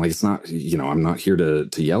I'm it's not, I'm not here to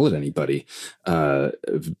yell at anybody.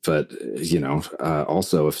 But,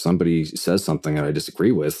 also if somebody says something that I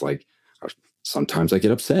disagree with, sometimes I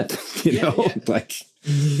get upset,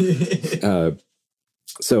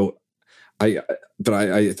 so I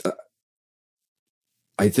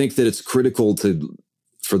think that it's critical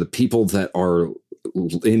for the people that are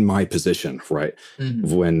in my position, right?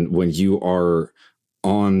 When you are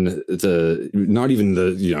on not even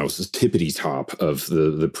the tippity top of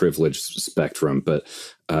the privilege spectrum, but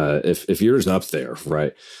if yours up there,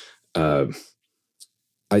 right?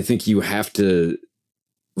 I think you have to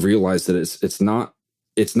realize that it's not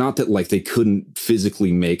that they couldn't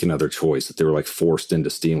physically make another choice, that they were forced into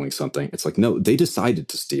stealing something. It's no, they decided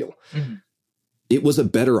to steal. It was a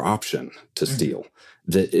better option to steal.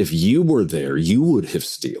 That if you were there, you would have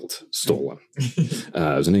stolen.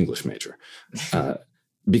 I was an English major.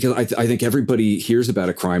 Because I think everybody hears about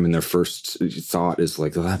a crime and their first thought is oh,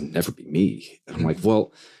 that'd never be me. And I'm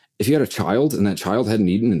well, if you had a child and that child hadn't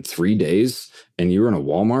eaten in 3 days and you were in a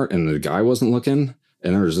Walmart and the guy wasn't looking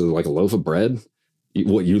and there's a loaf of bread,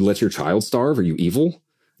 you let your child starve? Are you evil?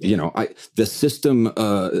 The system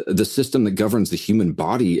that governs the human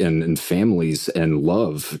body and families and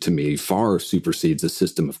love, to me, far supersedes the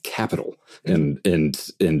system of capital and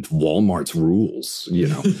Walmart's rules.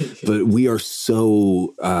 But we are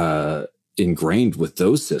so ingrained with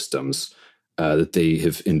those systems that they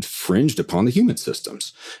have infringed upon the human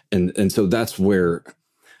systems. And so that's where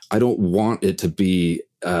I don't want it to be,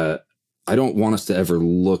 I don't want us to ever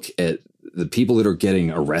look at the people that are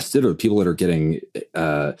getting arrested or the people that are getting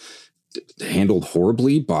handled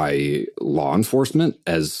horribly by law enforcement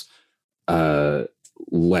as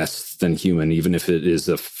less than human, even if it is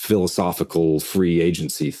a philosophical free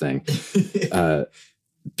agency thing,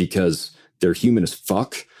 because they're human as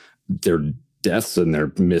fuck. Their deaths and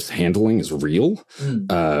their mishandling is real.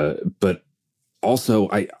 But also,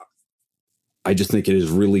 I just think it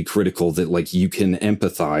is really critical that like you can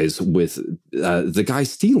empathize with the guy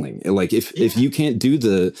stealing. Like if you can't do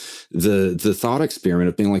the thought experiment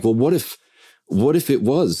of being like, well, what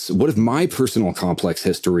if my personal complex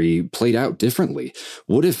history played out differently?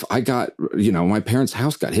 What if I got, my parents'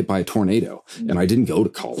 house got hit by a tornado and I didn't go to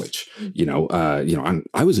college?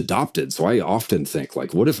 I was adopted. So I often think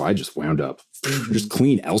like, what if I just wound up just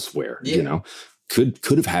clean elsewhere?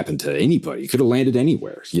 Could have happened to anybody, could have landed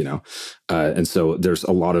anywhere, and so there's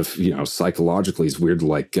a lot of, psychologically it's weird,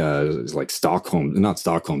 like not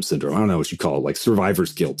Stockholm syndrome. I don't know what you call it, like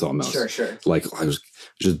survivor's guilt almost. Sure. Like I was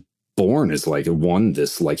just born as like won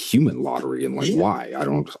this like human lottery, and like why I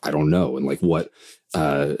don't know, and like what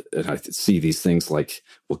and I see these things like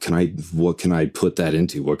what can I put that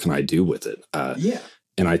into, what can I do with it?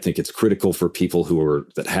 And I think it's critical for people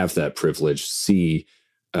that have that privilege see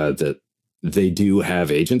that they do have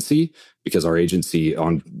agency, because our agency,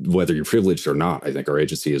 on whether you're privileged or not, I think our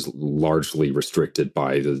agency is largely restricted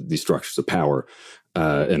by the structures of power,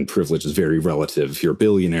 and privilege is very relative. If you're a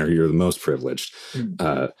billionaire, you're the most privileged.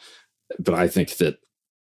 But I think that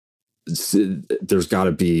there's got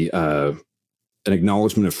to be an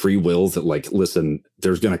acknowledgement of free will that, like, listen,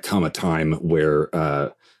 there's going to come a time where, I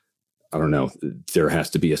don't know, there has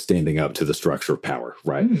to be a standing up to the structure of power,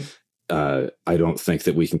 right? I don't think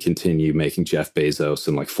that we can continue making Jeff Bezos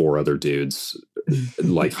and like 4 other dudes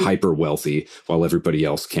like hyper wealthy while everybody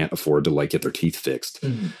else can't afford to like get their teeth fixed.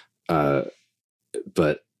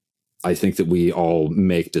 But I think that we all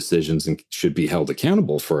make decisions and should be held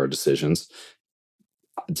accountable for our decisions.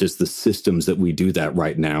 Just the systems that we do that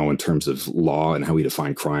right now in terms of law and how we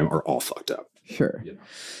define crime are all fucked up. Sure.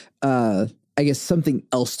 I guess something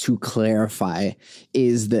else to clarify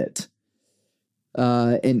is that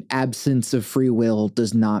an absence of free will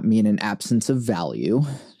does not mean an absence of value.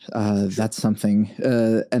 That's something.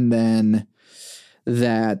 And then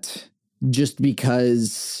that just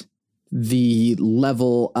because the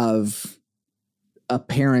level of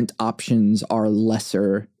apparent options are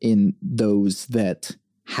lesser in those that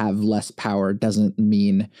have less power doesn't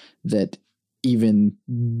mean that even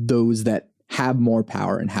those that have more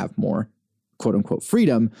power and have more quote unquote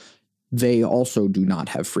freedom, they also do not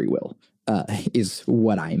have free will. Is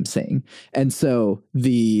what I'm saying. And so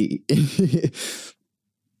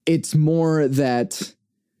it's more that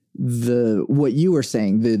what you were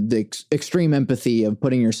saying, the extreme empathy of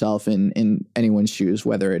putting yourself in anyone's shoes,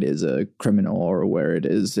 whether it is a criminal or where it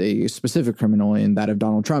is a specific criminal in that of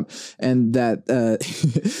Donald Trump, and that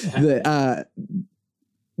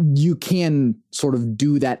you can sort of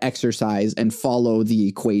do that exercise and follow the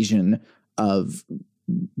equation of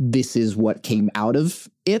this is what came out of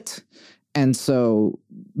it. And so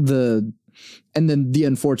then the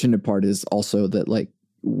unfortunate part is also that like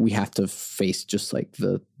we have to face just like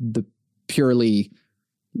the purely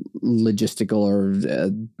logistical or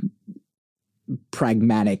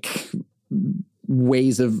pragmatic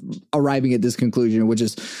ways of arriving at this conclusion, which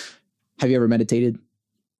is, have you ever meditated?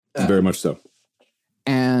 Very much so.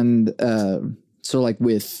 And so like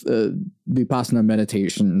with Vipassana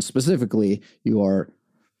meditation specifically, you are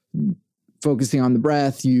focusing on the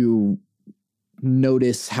breath, you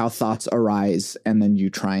notice how thoughts arise, and then you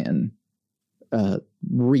try and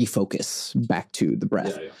refocus back to the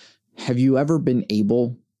breath. Have you ever been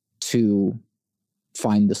able to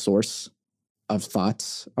find the source of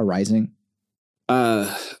thoughts arising?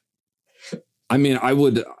 I mean, I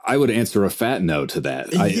would answer a fat no to that.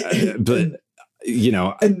 But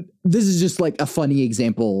and this is just like a funny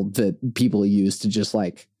example that people use to just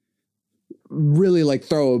like really like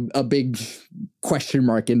throw a big question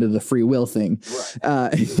mark into the free will thing.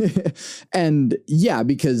 Right. And yeah,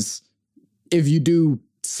 because if you do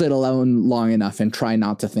sit alone long enough and try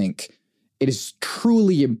not to think, it is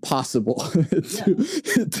truly impossible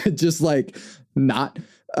to just like not.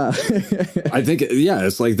 I think,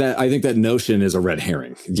 it's like that. I think that notion is a red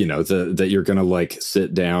herring, that you're going to like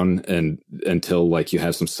sit down and until like you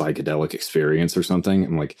have some psychedelic experience or something.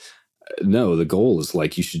 I'm like, no, the goal is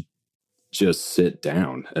like, you should just sit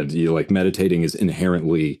down, and like meditating is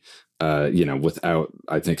inherently, without,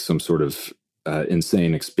 I think, some sort of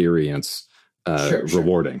insane experience,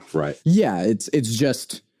 rewarding, right? Yeah, it's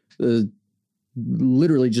just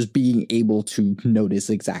literally just being able to notice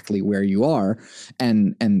exactly where you are,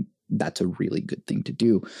 and that's a really good thing to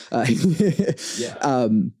do.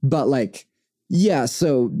 But like, yeah,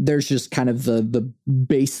 so there's just kind of the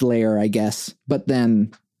base layer, I guess. But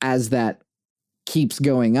then as that keeps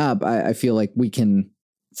going up, I feel like we can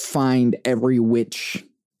find every which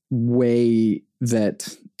way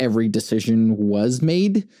that every decision was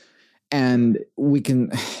made, and we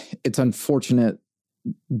can, it's unfortunate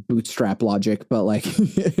bootstrap logic, but like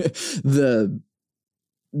the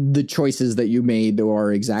choices that you made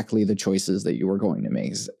are exactly the choices that you were going to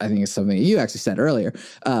make. I think it's something you actually said earlier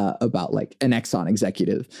about like an Exxon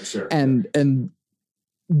executive. Sure. And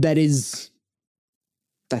that's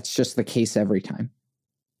just the case every time.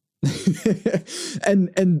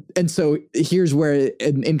 and so here's where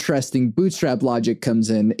an interesting bootstrap logic comes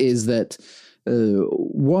in, is that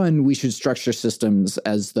one, we should structure systems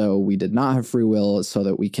as though we did not have free will, so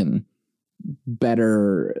that we can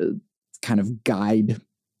better kind of guide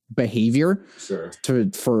behavior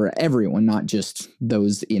for everyone, not just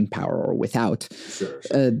those in power or without.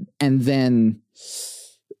 And then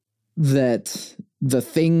that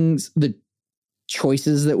the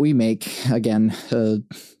choices that we make, again,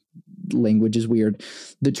 language is weird,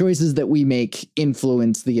 the choices that we make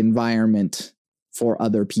influence the environment for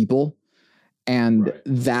other people. And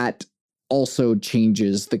that also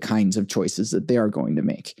changes the kinds of choices that they are going to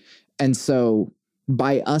make. And so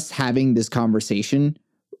by us having this conversation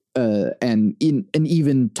and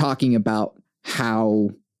even talking about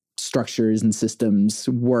how structures and systems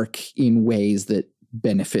work in ways that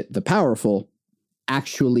benefit the powerful,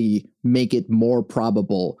 actually make it more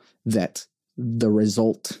probable that the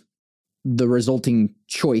resulting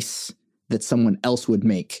choice that someone else would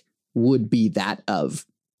make would be that of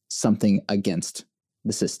something against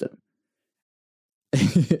the system.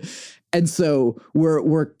 And so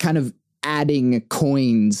we're kind of adding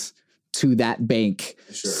coins to that bank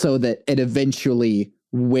so that it eventually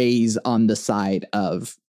weighs on the side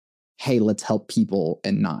of, hey, let's help people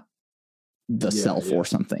and not the self or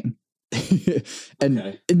something.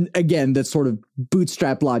 And again, that's sort of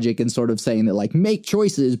bootstrap logic and sort of saying that like, make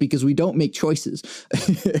choices because we don't make choices.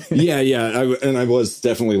 I was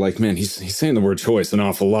definitely like, man, he's saying the word choice an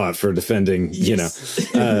awful lot for defending,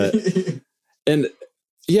 and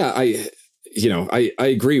yeah, I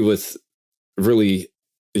agree with really,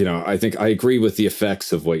 I think I agree with the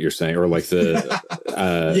effects of what you're saying, or like the,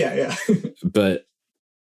 but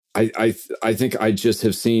I think I just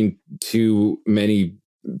have seen too many,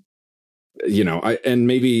 and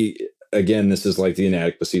maybe again, this is like the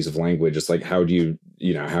inadequacies of language. It's like, how do you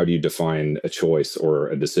define a choice or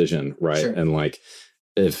a decision, right? Sure. And like,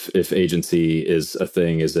 if agency is a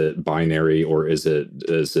thing, is it binary, or is it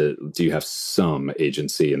do you have some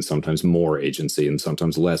agency and sometimes more agency and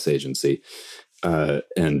sometimes less agency? But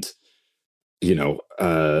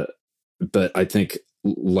I think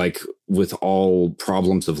like with all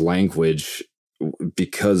problems of language,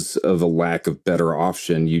 because of a lack of better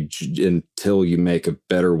option, until you make a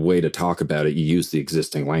better way to talk about it, you use the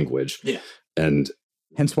existing language. Yeah. And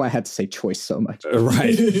hence why I had to say choice so much.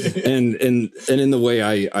 Right. and in the way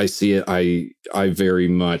I see it, I very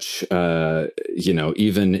much,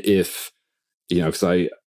 even if, because I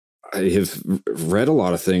have read a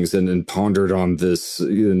lot of things and pondered on this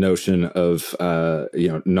notion of,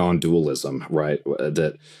 non-dualism, right?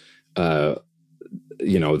 That, that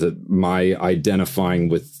my identifying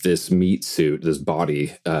with this meat suit, this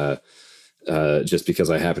body, just because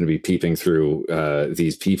I happen to be peeping through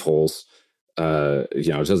these peepholes, it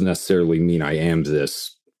doesn't necessarily mean I am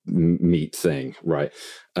this meat thing, right?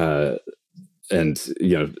 So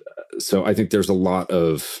I think there's a lot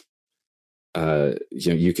of,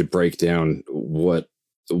 you could break down what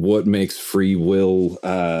makes free will,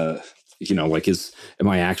 am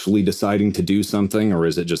I actually deciding to do something, or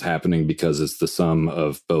is it just happening because it's the sum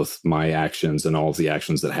of both my actions and all of the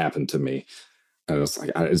actions that happen to me? And it's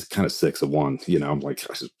like, it's kind of 6 of 1, like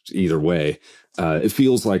either way, it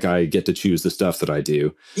feels like I get to choose the stuff that I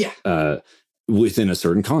do within a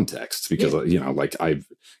certain context, because,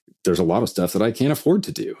 there's a lot of stuff that I can't afford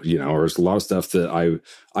to do, or there's a lot of stuff that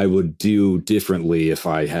I would do differently if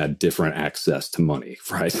I had different access to money,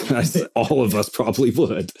 right? All of us probably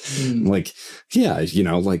would. Like,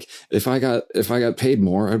 like if I got paid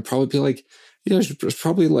more, I'd probably be like, I should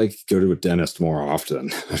probably like go to a dentist more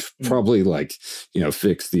often. I should probably like,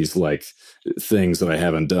 fix these like things that I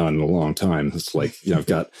haven't done in a long time. It's like, I've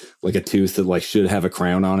got like a tooth that like should have a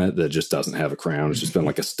crown on it that just doesn't have a crown. It's just been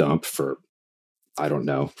like a stump for, I don't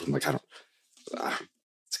know. I'm like,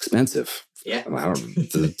 it's expensive Yeah.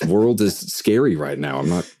 The world is scary right now. I'm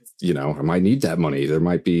not, I might need that money. There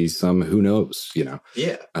might be some, who knows,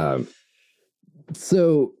 Yeah. Um,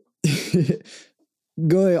 so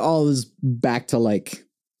going all this back to like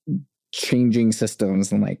changing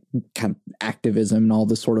systems and like kind of activism and all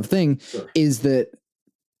this sort of thing, sure, is that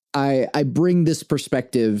I bring this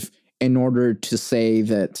perspective in order to say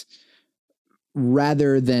that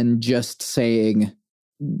rather than just saying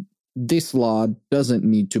this law doesn't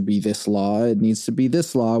need to be this law, it needs to be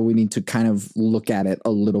this law, we need to kind of look at it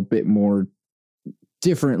a little bit more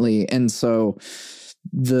differently. And so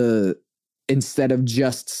instead of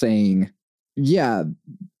just saying, yeah,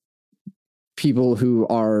 people who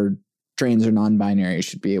are trans or non-binary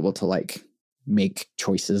should be able to like make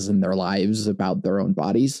choices in their lives about their own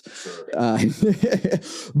bodies. Sure.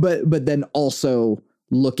 But then also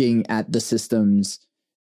looking at the systems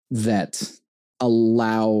that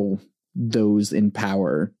allow those in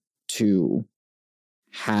power to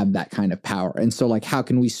have that kind of power. And so like, how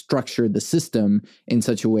can we structure the system in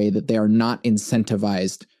such a way that they are not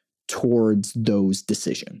incentivized towards those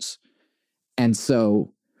decisions? And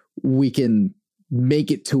so we can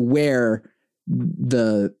make it to where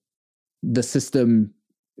the system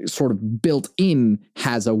sort of built in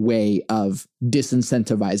has a way of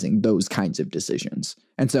disincentivizing those kinds of decisions.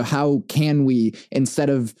 And so how can we, instead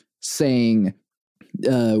of saying,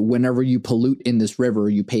 whenever you pollute in this river,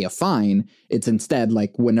 you pay a fine, it's instead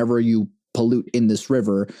like whenever you pollute in this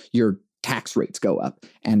river, your tax rates go up.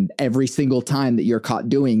 And every single time that you're caught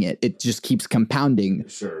doing it, it just keeps compounding.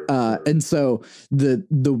 Sure. And so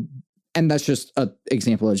and that's just an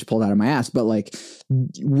example I just pulled out of my ass, but like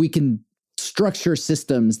we can structure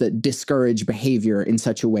systems that discourage behavior in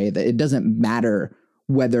such a way that it doesn't matter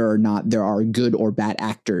whether or not there are good or bad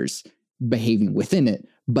actors behaving within it,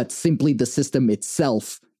 but simply the system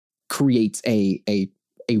itself creates a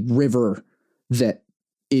river that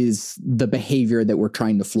is the behavior that we're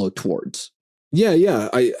trying to flow towards. Yeah.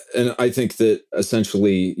 I think that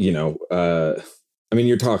essentially, I mean,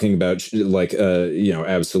 you're talking about like,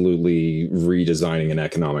 absolutely redesigning an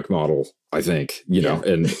economic model, I think,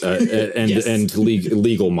 and yes, and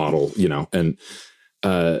legal model,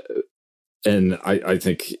 and I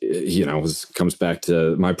think, this comes back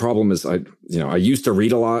to my problem is I used to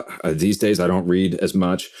read a lot. These days, I don't read as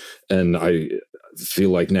much. And I feel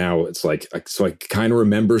like now it's like, so I kind of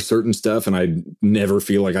remember certain stuff and I never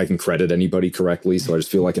feel like I can credit anybody correctly. So I just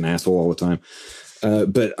feel like an asshole all the time.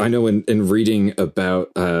 But I know in reading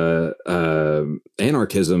about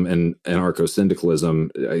anarchism and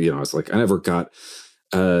anarcho-syndicalism, it's like I never got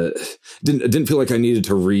didn't feel like I needed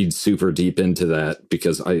to read super deep into that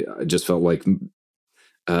because I just felt like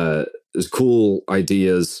there's cool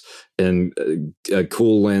ideas and a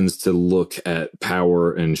cool lens to look at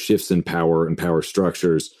power and shifts in power and power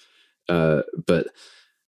structures. But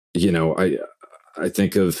I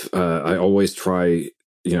think of I always try.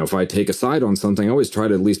 If I take a side on something, I always try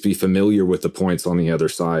to at least be familiar with the points on the other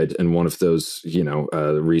side. And one of those,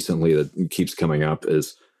 recently that keeps coming up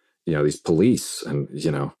is, these police and,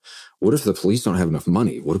 what if the police don't have enough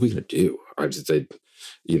money? What are we going to do?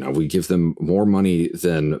 We give them more money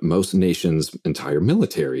than most nations' entire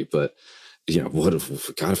military, but, what if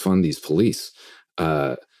we've got to fund these police?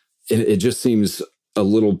 It just seems a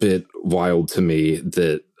little bit wild to me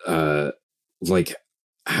that,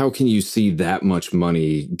 how can you see that much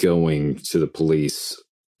money going to the police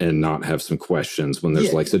and not have some questions when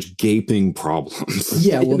there's like such gaping problems?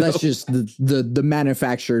 Yeah, well, that's just the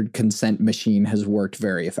manufactured consent machine has worked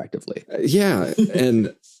very effectively. Yeah,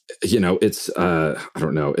 and it's I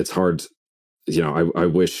don't know, it's hard. I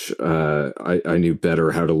wish I knew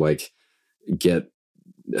better how to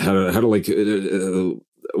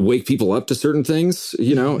wake people up to certain things,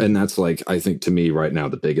 and that's like I think to me right now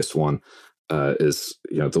the biggest one. Is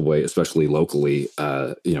the way, especially locally,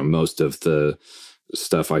 most of the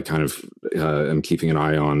stuff I kind of am keeping an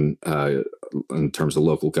eye on in terms of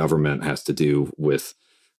local government has to do with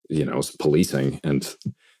policing, and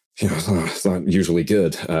it's not usually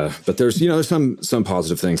good. But there's some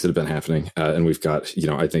positive things that have been happening, and we've got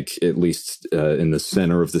I think at least in the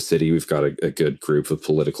center of the city we've got a good group of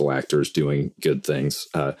political actors doing good things.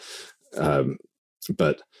 But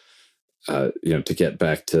to get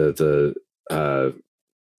back to the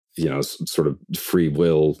sort of free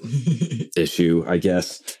will issue, I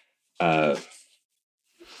guess. I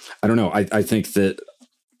don't know. I think that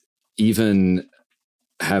even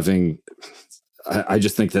having, I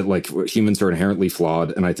just think that like humans are inherently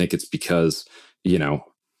flawed. And I think it's because, we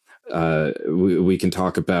can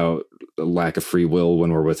talk about lack of free will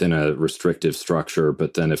when we're within a restrictive structure.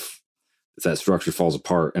 But then if that structure falls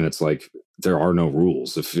apart, and it's like there are no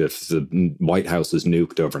rules. If the White House is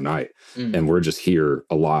nuked overnight, and we're just here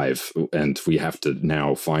alive, and we have to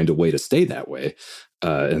now find a way to stay that way,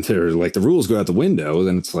 and they're like the rules go out the window,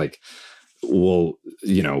 then it's like, well,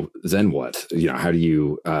 then what? How do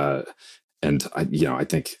you? And I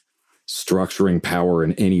think structuring power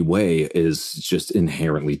in any way is just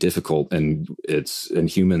inherently difficult, and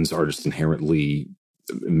humans are just inherently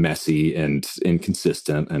messy and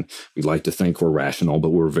inconsistent, and we like to think we're rational, but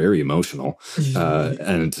we're very emotional.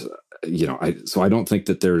 And I don't think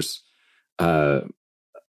that there's I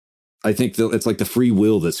think that it's like the free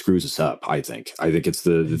will that screws us up. I think it's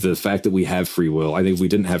the fact that we have free will. I think if we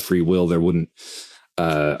didn't have free will, there wouldn't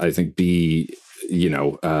I think be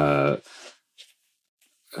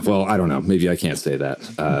well, I don't know. Maybe I can't say that.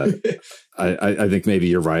 I think maybe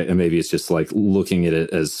you're right, and maybe it's just like looking at it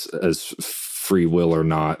as free will or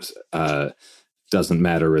not doesn't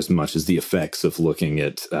matter as much as the effects of looking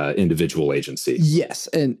at individual agency. Yes,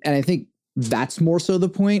 and I think that's more so the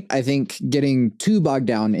point. I think getting too bogged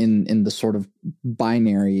down in the sort of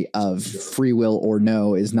binary of free will or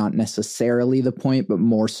no is not necessarily the point, but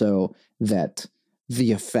more so that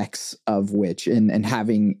the effects of which and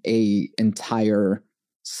having a entire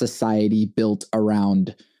society built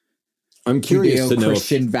around I'm curious to know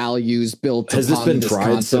Christian values built. Has this been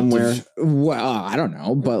tried somewhere? Well, I don't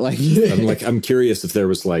know, but like, I'm curious if there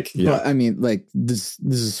was like, But I mean, like this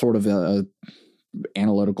is sort of a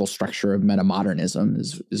analytical structure of metamodernism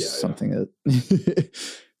is something that,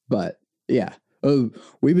 but yeah. Oh,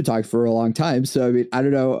 we've been talking for a long time, so I mean, I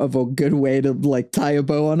don't know of a good way to like tie a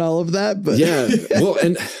bow on all of that, but yeah, well,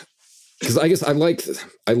 and because I guess I like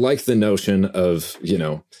the notion of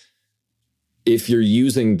if you're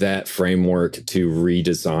using that framework to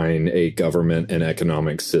redesign a government and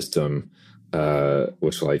economic system,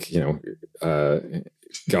 which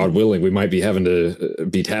God willing, we might be having to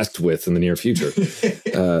be tasked with in the near future.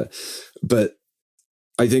 But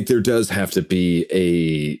I think there does have to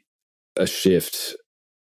be a shift.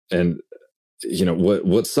 And,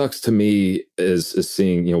 what sucks to me is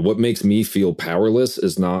seeing, what makes me feel powerless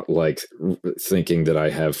is not like thinking that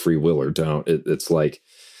I have free will or don't. It's like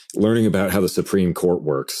learning about how the Supreme Court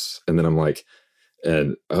works. And then I'm like,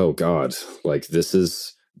 and oh God, like this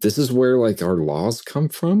is where like our laws come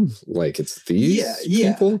from. Like it's these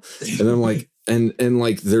people. And I'm like, and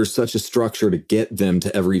like there's such a structure to get them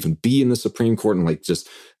to ever even be in the Supreme Court. And like just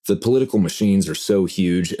the political machines are so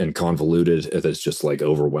huge and convoluted that it's just like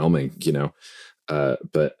overwhelming,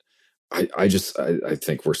 but I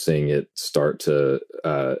think we're seeing it start to,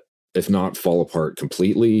 if not fall apart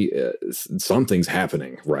completely, something's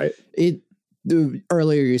happening, right?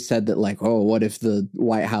 Earlier you said that like, oh, what if the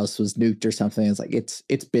White House was nuked or something? It's like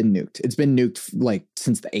it's been nuked. It's been nuked like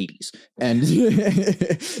since the 80s, and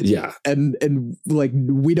yeah, and like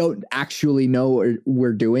we don't actually know what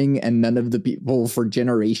we're doing, and none of the people for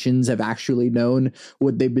generations have actually known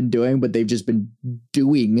what they've been doing, but they've just been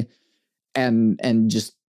doing, and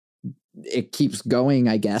just it keeps going,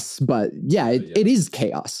 I guess. But yeah, it is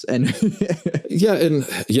chaos. And yeah. And,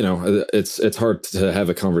 it's hard to have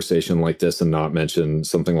a conversation like this and not mention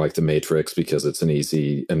something like The Matrix because it's an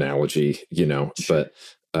easy analogy, but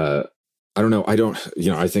I don't know.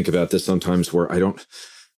 I think about this sometimes where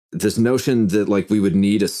this notion that like we would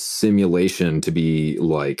need a simulation to be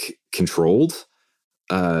like controlled,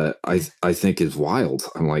 I think is wild.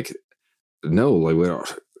 I'm like, no, like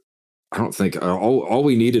I don't think all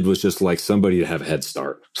we needed was just like somebody to have a head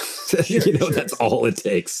start. That's all it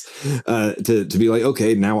takes to be like,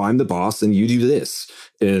 okay, now I'm the boss and you do this.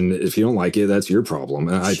 And if you don't like it, that's your problem.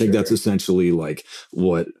 And I think that's essentially like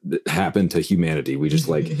what happened to humanity. We just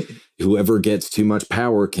like whoever gets too much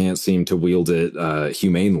power can't seem to wield it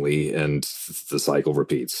humanely. And the cycle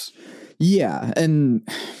repeats. Yeah. And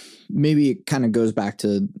maybe it kind of goes back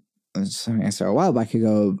to something I said a while back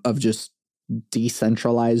ago of just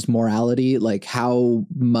decentralized morality. Like how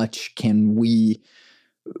much can we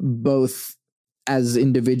both as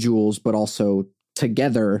individuals but also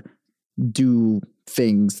together do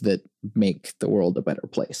things that make the world a better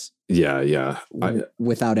place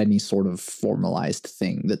without any sort of formalized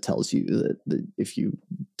thing that tells you that if you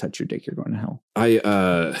touch your dick you're going to hell.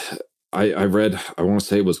 I read, I want to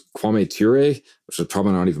say it was Kwame Ture, which is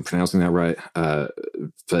probably not even pronouncing that right,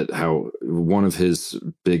 but how one of his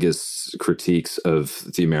biggest critiques of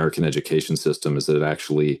the American education system is that it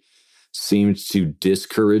actually seemed to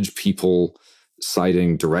discourage people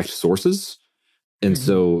citing direct sources. And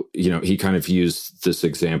so, he kind of used this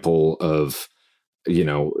example of,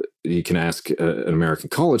 you can ask an American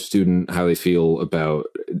college student how they feel about,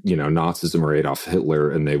 Nazism or Adolf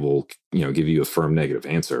Hitler, and they will, give you a firm negative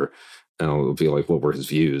answer. and I'll be like, what were his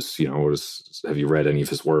views? Have you read any of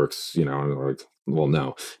his works? And I'm like, well, no.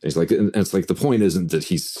 And he's like, and it's like, the point isn't that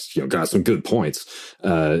he's, got some good points,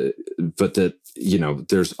 but that,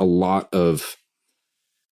 there's a lot of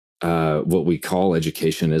what we call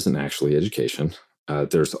education isn't actually education.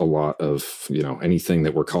 There's a lot of, anything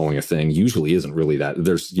that we're calling a thing usually isn't really that.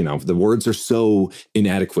 There's, the words are so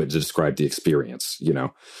inadequate to describe the experience,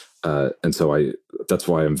 and so that's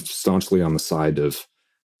why I'm staunchly on the side of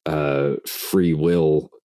free will,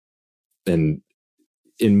 and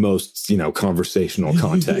in most, conversational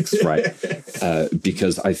contexts, right?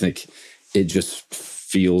 Because I think it just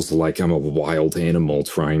feels like I'm a wild animal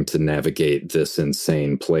trying to navigate this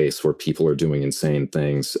insane place where people are doing insane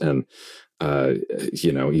things. And,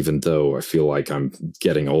 even though I feel like I'm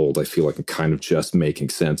getting old, I feel like I'm kind of just making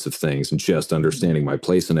sense of things and just understanding my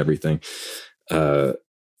place and everything. And,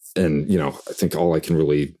 I think all I can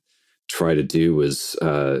really try to do is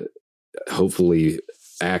hopefully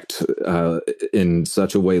act in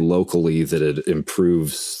such a way locally that it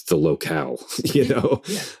improves the locale,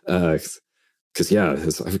 because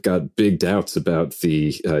I've got big doubts about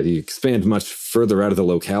you expand much further out of the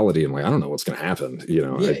locality, and like, I don't know what's going to happen,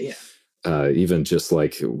 even just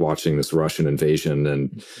like watching this Russian invasion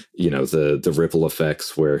and, the ripple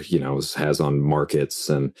effects where, it has on markets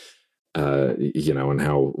and, and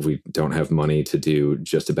how we don't have money to do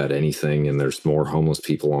just about anything. And there's more homeless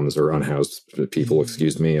people or unhoused people, on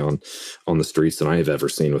the streets than I have ever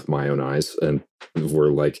seen with my own eyes. And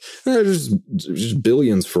we're like, there's just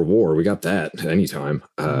billions for war. We got that anytime.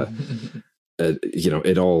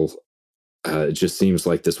 It all just seems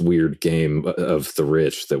like this weird game of the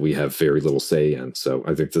rich that we have very little say in. So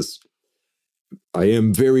I think I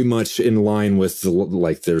am very much in line with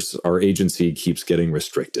our agency keeps getting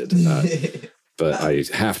restricted, but I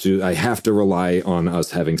have to rely on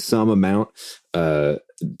us having some amount to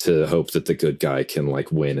hope that the good guy can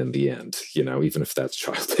win in the end, even if that's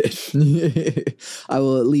childish. I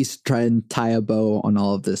will at least try and tie a bow on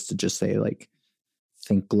all of this to just say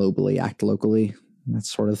think globally, act locally, that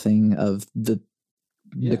sort of thing. Of the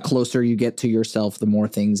closer you get to yourself, the more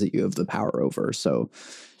things that you have the power over. So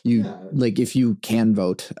if you can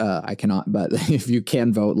vote, I cannot, but if you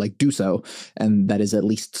can vote, do so. And that is at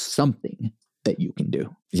least something that you can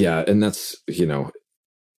do. Yeah. And that's,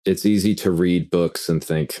 it's easy to read books and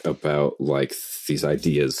think about these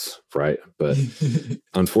ideas, right? But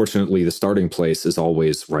unfortunately, the starting place is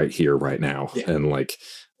always right here, right now. Yeah. And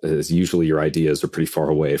usually your ideas are pretty far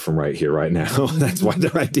away from right here, right now. That's why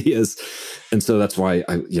they're ideas. And so that's why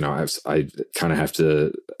I kind of have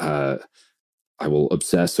to, I will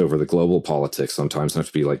obsess over the global politics sometimes. I have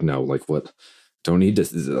to be no, what? Don't need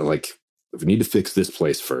to we need to fix this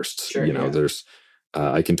place first. Sure, there's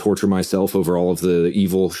I can torture myself over all of the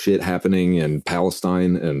evil shit happening in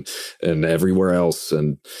Palestine and everywhere else,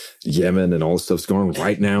 and Yemen, and all this stuff's going on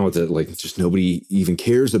right now that just nobody even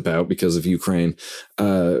cares about because of Ukraine.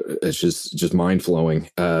 It's just mind flowing.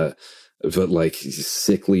 But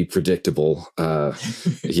sickly predictable, and it's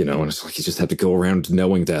you just have to go around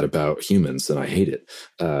knowing that about humans, and I hate it.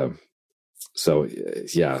 So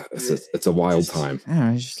yeah, it's a wild time.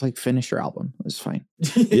 Just finish your album. It's fine.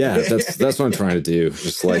 Yeah, that's what I'm trying to do.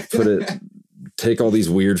 Just take all these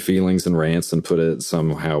weird feelings and rants and put it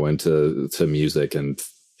somehow into music and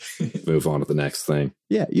move on to the next thing.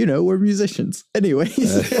 Yeah, we're musicians.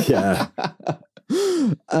 Anyways. Yeah.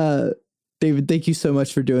 David, thank you so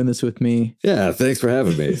much for doing this with me. Yeah, thanks for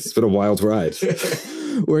having me. It's been a wild ride.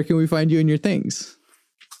 Where can we find you and your things?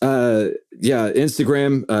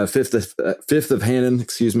 Instagram, Fifth of Hannon,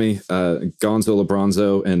 Gonzo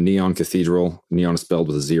Labronzo, and Neon Cathedral. Neon is spelled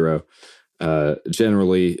with a 0.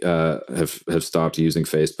 Generally, have stopped using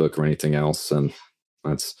Facebook or anything else, and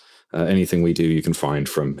that's anything we do you can find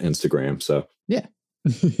from Instagram. So yeah.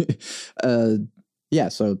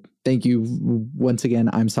 So thank you once again.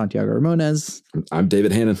 I'm Santiago Ramones. I'm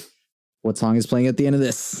David Hannon. What song is playing at the end of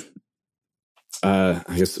this? I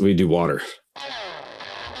guess we do Water.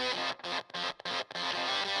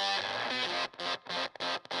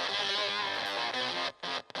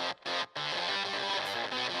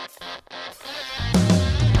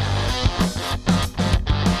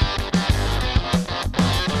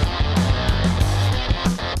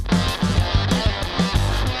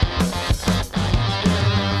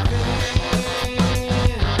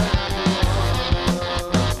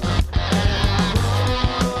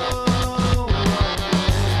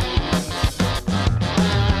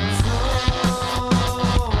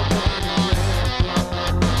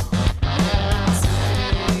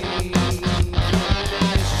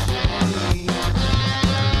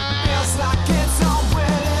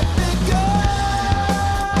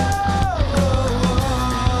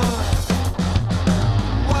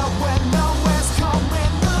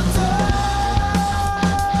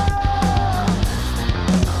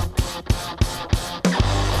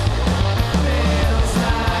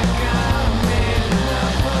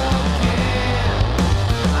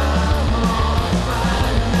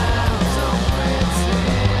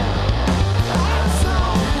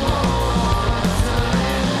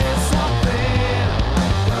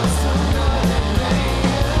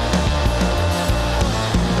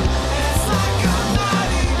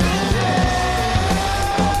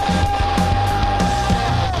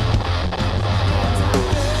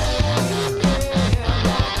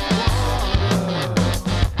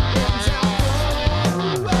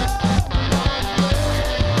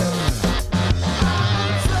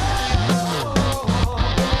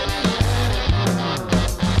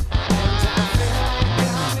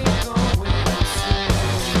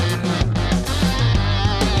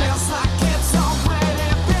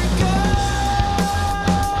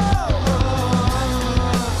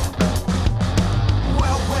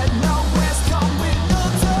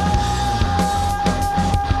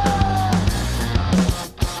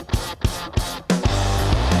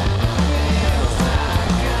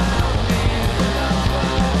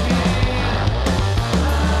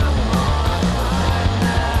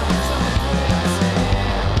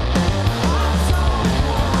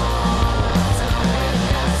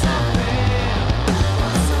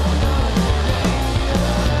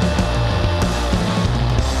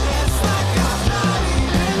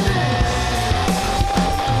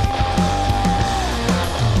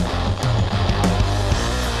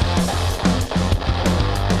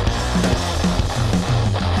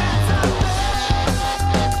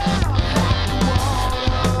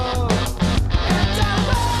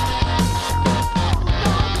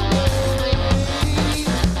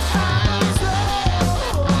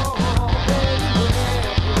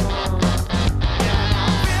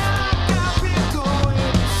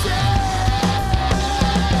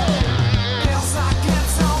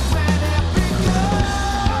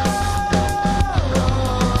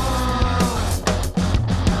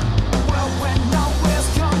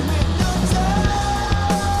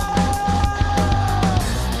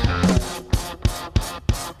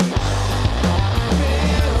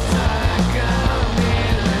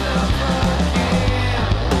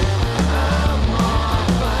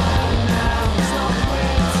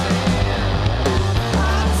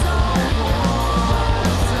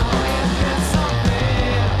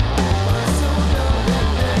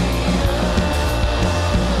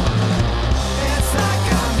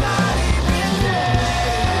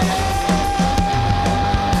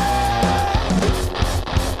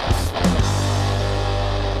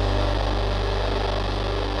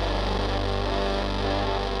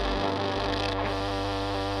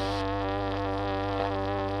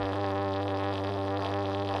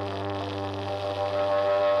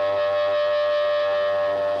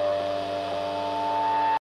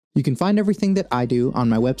 You can find everything that I do on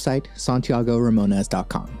my website,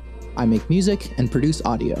 SantiagoRamones.com. I make music and produce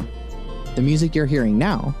audio. The music you're hearing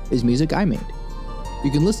now is music I made.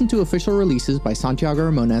 You can listen to official releases by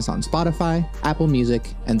Santiago Ramones on Spotify, Apple Music,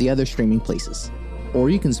 and the other streaming places.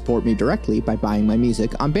 Or you can support me directly by buying my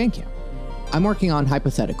music on Bandcamp. I'm working on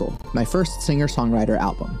Hypothetical, my first singer-songwriter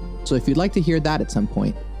album, so if you'd like to hear that at some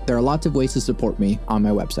point, there are lots of ways to support me on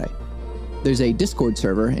my website. There's a Discord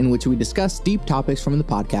server in which we discuss deep topics from the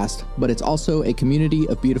podcast, but it's also a community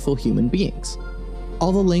of beautiful human beings.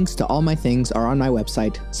 All the links to all my things are on my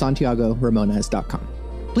website, SantiagoRamones.com.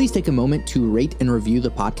 Please take a moment to rate and review the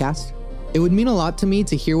podcast. It would mean a lot to me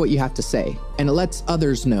to hear what you have to say, and it lets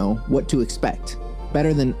others know what to expect,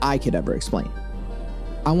 better than I could ever explain.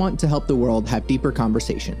 I want to help the world have deeper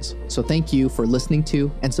conversations, so thank you for listening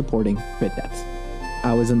to and supporting Bit Depth.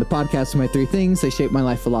 I was in the podcast for my 3 things. They shape my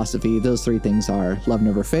life philosophy. Those 3 things are: love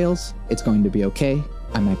never fails, it's going to be okay,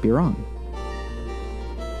 I might be wrong.